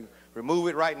ask that you remove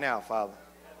it right now, Father.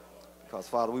 Because,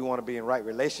 Father, we want to be in right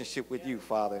relationship with you,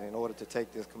 Father, in order to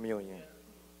take this communion.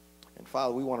 And,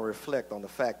 Father, we want to reflect on the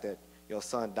fact that your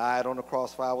Son died on the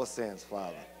cross for our sins,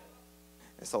 Father.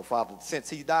 And so, Father, since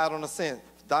he died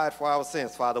for our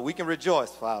sins, Father, we can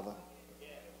rejoice, Father,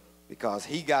 because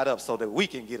he got up so that we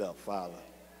can get up, Father.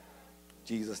 In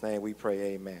Jesus' name we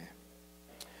pray, amen.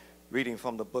 Reading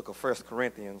from the book of 1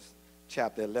 Corinthians,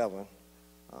 chapter 11,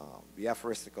 the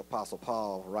aphoristic apostle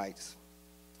Paul writes,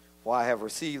 "For I have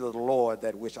received of the Lord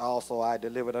that which also I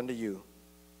delivered unto you,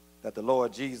 that the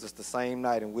Lord Jesus, the same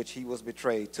night in which he was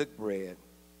betrayed, took bread,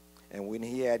 and when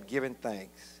he had given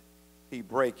thanks, he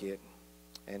brake it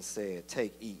and said,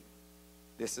 Take, eat.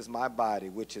 This is my body,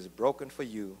 which is broken for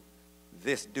you.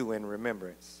 This do in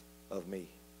remembrance of me."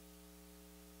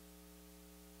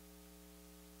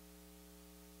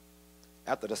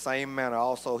 After the same manner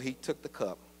also he took the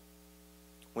cup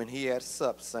when he had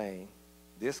supped, saying,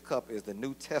 This cup is the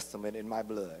New Testament in my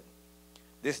blood.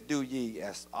 This do ye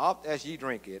as oft as ye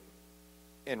drink it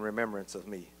in remembrance of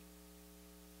me.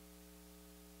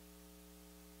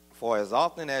 For as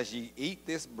often as ye eat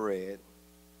this bread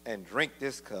and drink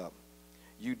this cup,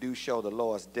 you do show the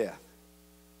Lord's death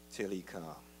till he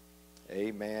come.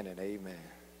 Amen and amen.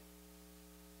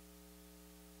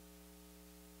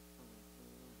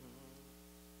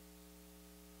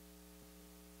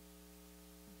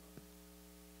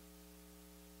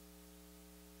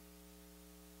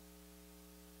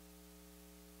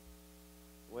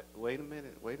 Wait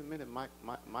a minute,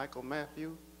 Michael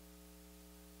Matthew,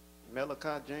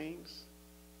 Malachi James.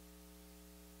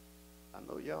 I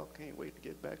know y'all can't wait to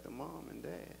get back to Mom and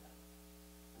Dad.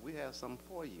 We have something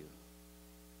for you.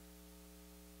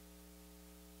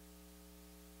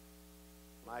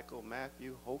 Michael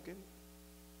Matthew Hogan.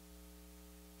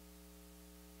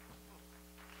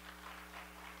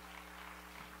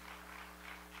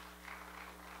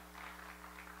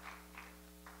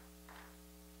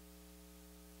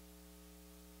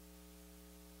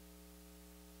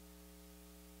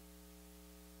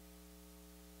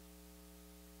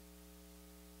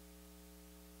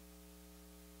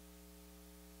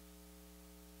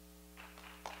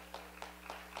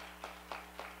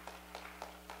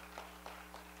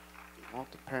 I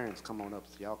want the parents come on up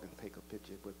so y'all can take a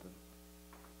picture with them.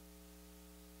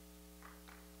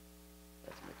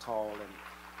 That's McCall and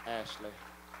Ashley.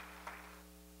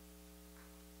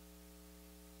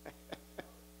 I've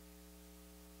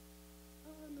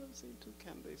never seen two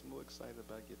candidates more excited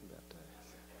about getting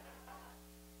baptized.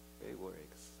 They were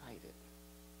excited.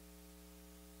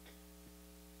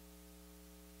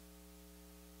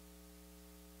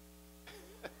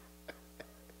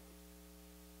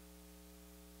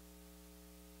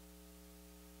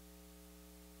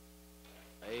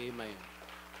 Amen.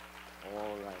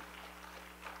 All right.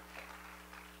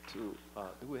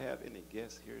 Do we have any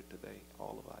guests here today?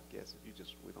 All of our guests. If you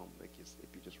just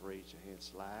raise your hand,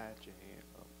 slide your hand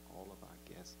up. All of our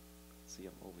guests. See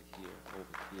them over here,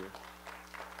 over here,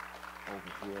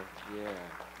 over here.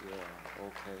 Yeah.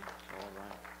 Okay.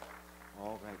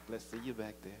 All right. Bless see you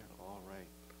back there. All right.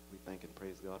 We thank and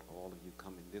praise God for all of you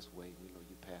coming this way. We know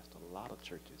you passed a lot of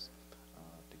churches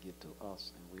to get to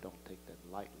us, and we don't take that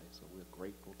lightly. So we're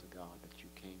grateful to God that you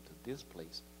came to this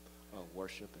place of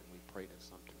worship, and we pray that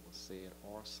something was said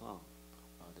or sung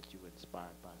that you were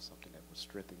inspired by something that will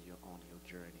strengthen you on your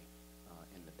journey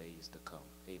in the days to come.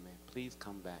 Amen. Please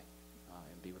come back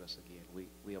and be with us again.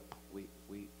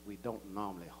 We don't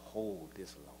normally hold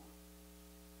this long,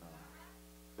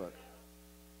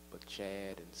 but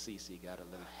Chad and Cece got a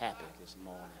little happy this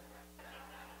morning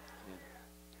and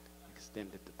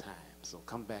extended the time. So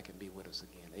come back and be with us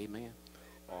again. Amen.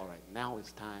 All right, now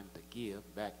it's time to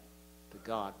give back to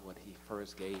God what he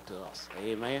first gave to us.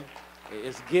 Amen.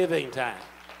 It's giving time.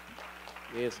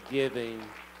 It's giving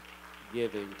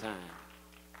time.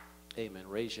 Amen.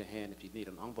 Raise your hand if you need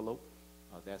an envelope.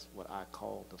 That's what I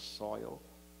call the soil.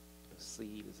 The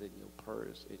seed is in your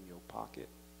purse, in your pocket,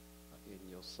 in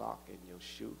your sock, in your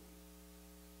shoe,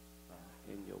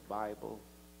 in your Bible.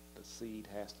 The seed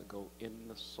has to go in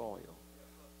the soil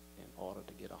in order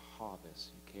to get a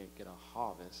harvest. You can't get a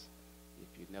harvest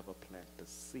if you never plant the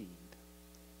seed.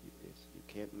 You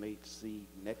can't make seed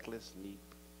necklace, need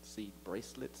seed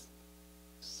bracelets.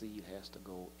 Seed has to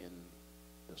go in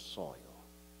the soil.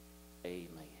 Amen.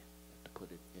 You have to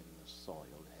put it in the soil.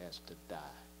 It has to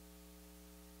die.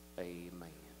 Amen.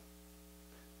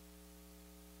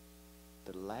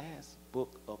 The last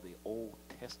book of the Old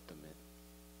Testament,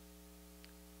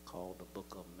 called the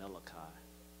book of Malachi,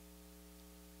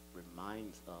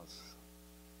 reminds us.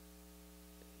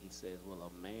 He says, will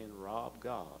a man rob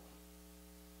God?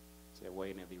 He said,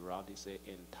 wait, and if he robbed, he said,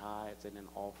 in tithes and in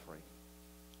offering.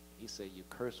 He said, you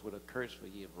curse with a curse, for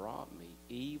ye have robbed me,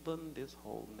 even this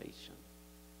whole nation.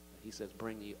 He says,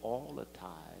 bring ye all the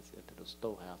tithes into the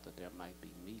storehouse, that there might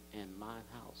be meat in mine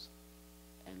house.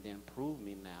 And then prove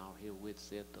me now, herewith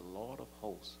saith the Lord of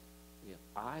hosts, if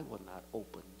I will not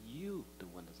open you the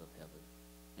windows of heaven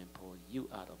and pour you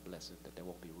out a blessing, that there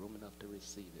won't be room enough to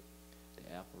receive it.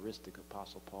 The aphoristic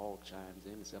Apostle Paul chimes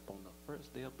in, except on the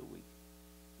first day of the week,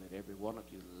 let every one of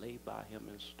you lay by him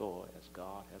in store as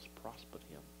God has prospered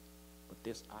him. But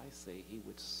this I say, he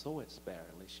which soweth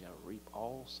sparingly shall reap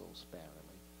also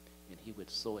sparingly, and he which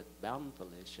soweth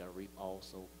bountifully shall reap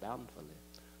also bountifully.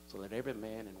 So let every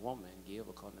man and woman give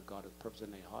according to God's purpose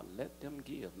in their heart. Let them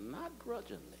give, not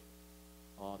grudgingly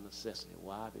or necessity.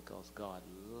 Why? Because God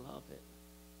loveth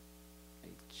a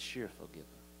cheerful giver.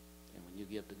 And when you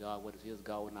give to God what is his,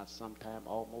 God will not sometime,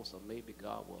 almost, or maybe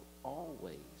God will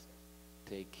always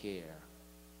take care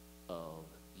of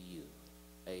you.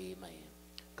 Amen.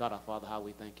 God our Father, how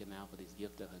we thank you now for these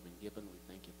gifts that have been given. We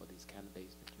thank you for these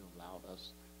candidates that you allowed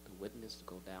us to witness, to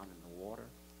go down in the water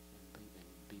and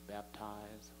be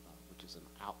baptized, which is an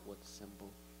outward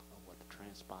symbol of what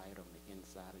transpired on the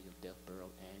inside of your death,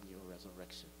 burial, and your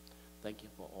resurrection. Thank you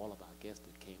for all of our guests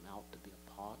that came out to be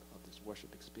a part of this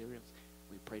worship experience.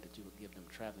 We pray that you will give them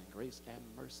traveling grace and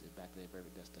mercy back to their very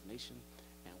destination.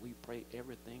 And we pray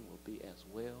everything will be as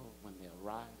well when they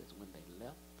arrived as when they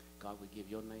left. God, we give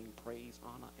your name praise,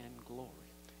 honor, and glory.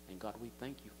 And God, we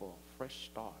thank you for a fresh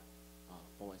start,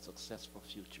 for a successful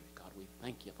future. God, we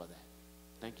thank you for that.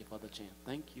 Thank you for the chance.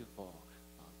 Thank you for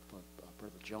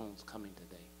Brother Jones coming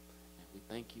today. And we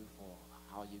thank you for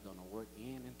how you're going to work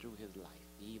in and through his life,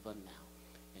 even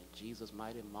now. In Jesus'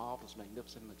 mighty, marvelous,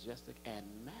 magnificent, majestic, and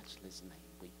matchless name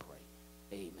we pray.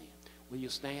 Amen. Will you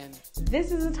stand?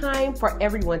 This is a time for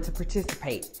everyone to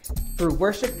participate through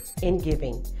worship and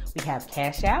giving. We have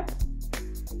Cash App,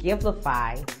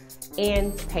 Givelify,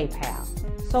 and PayPal.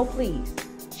 So please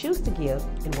choose to give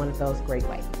in one of those great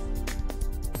ways.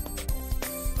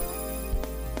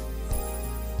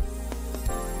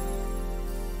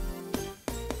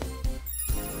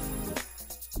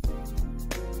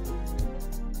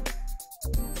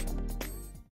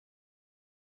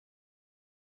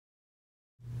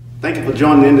 Thank you for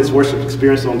joining in this worship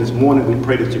experience on this morning. We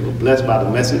pray that you were blessed by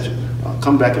the message.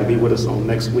 Come back and be with us on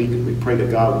next week. We pray that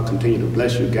God will continue to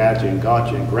bless you, guide you, and guard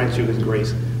you, and grant you his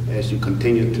grace as you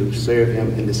continue to serve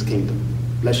him in this kingdom.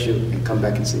 Bless you, and come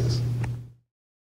back and see us.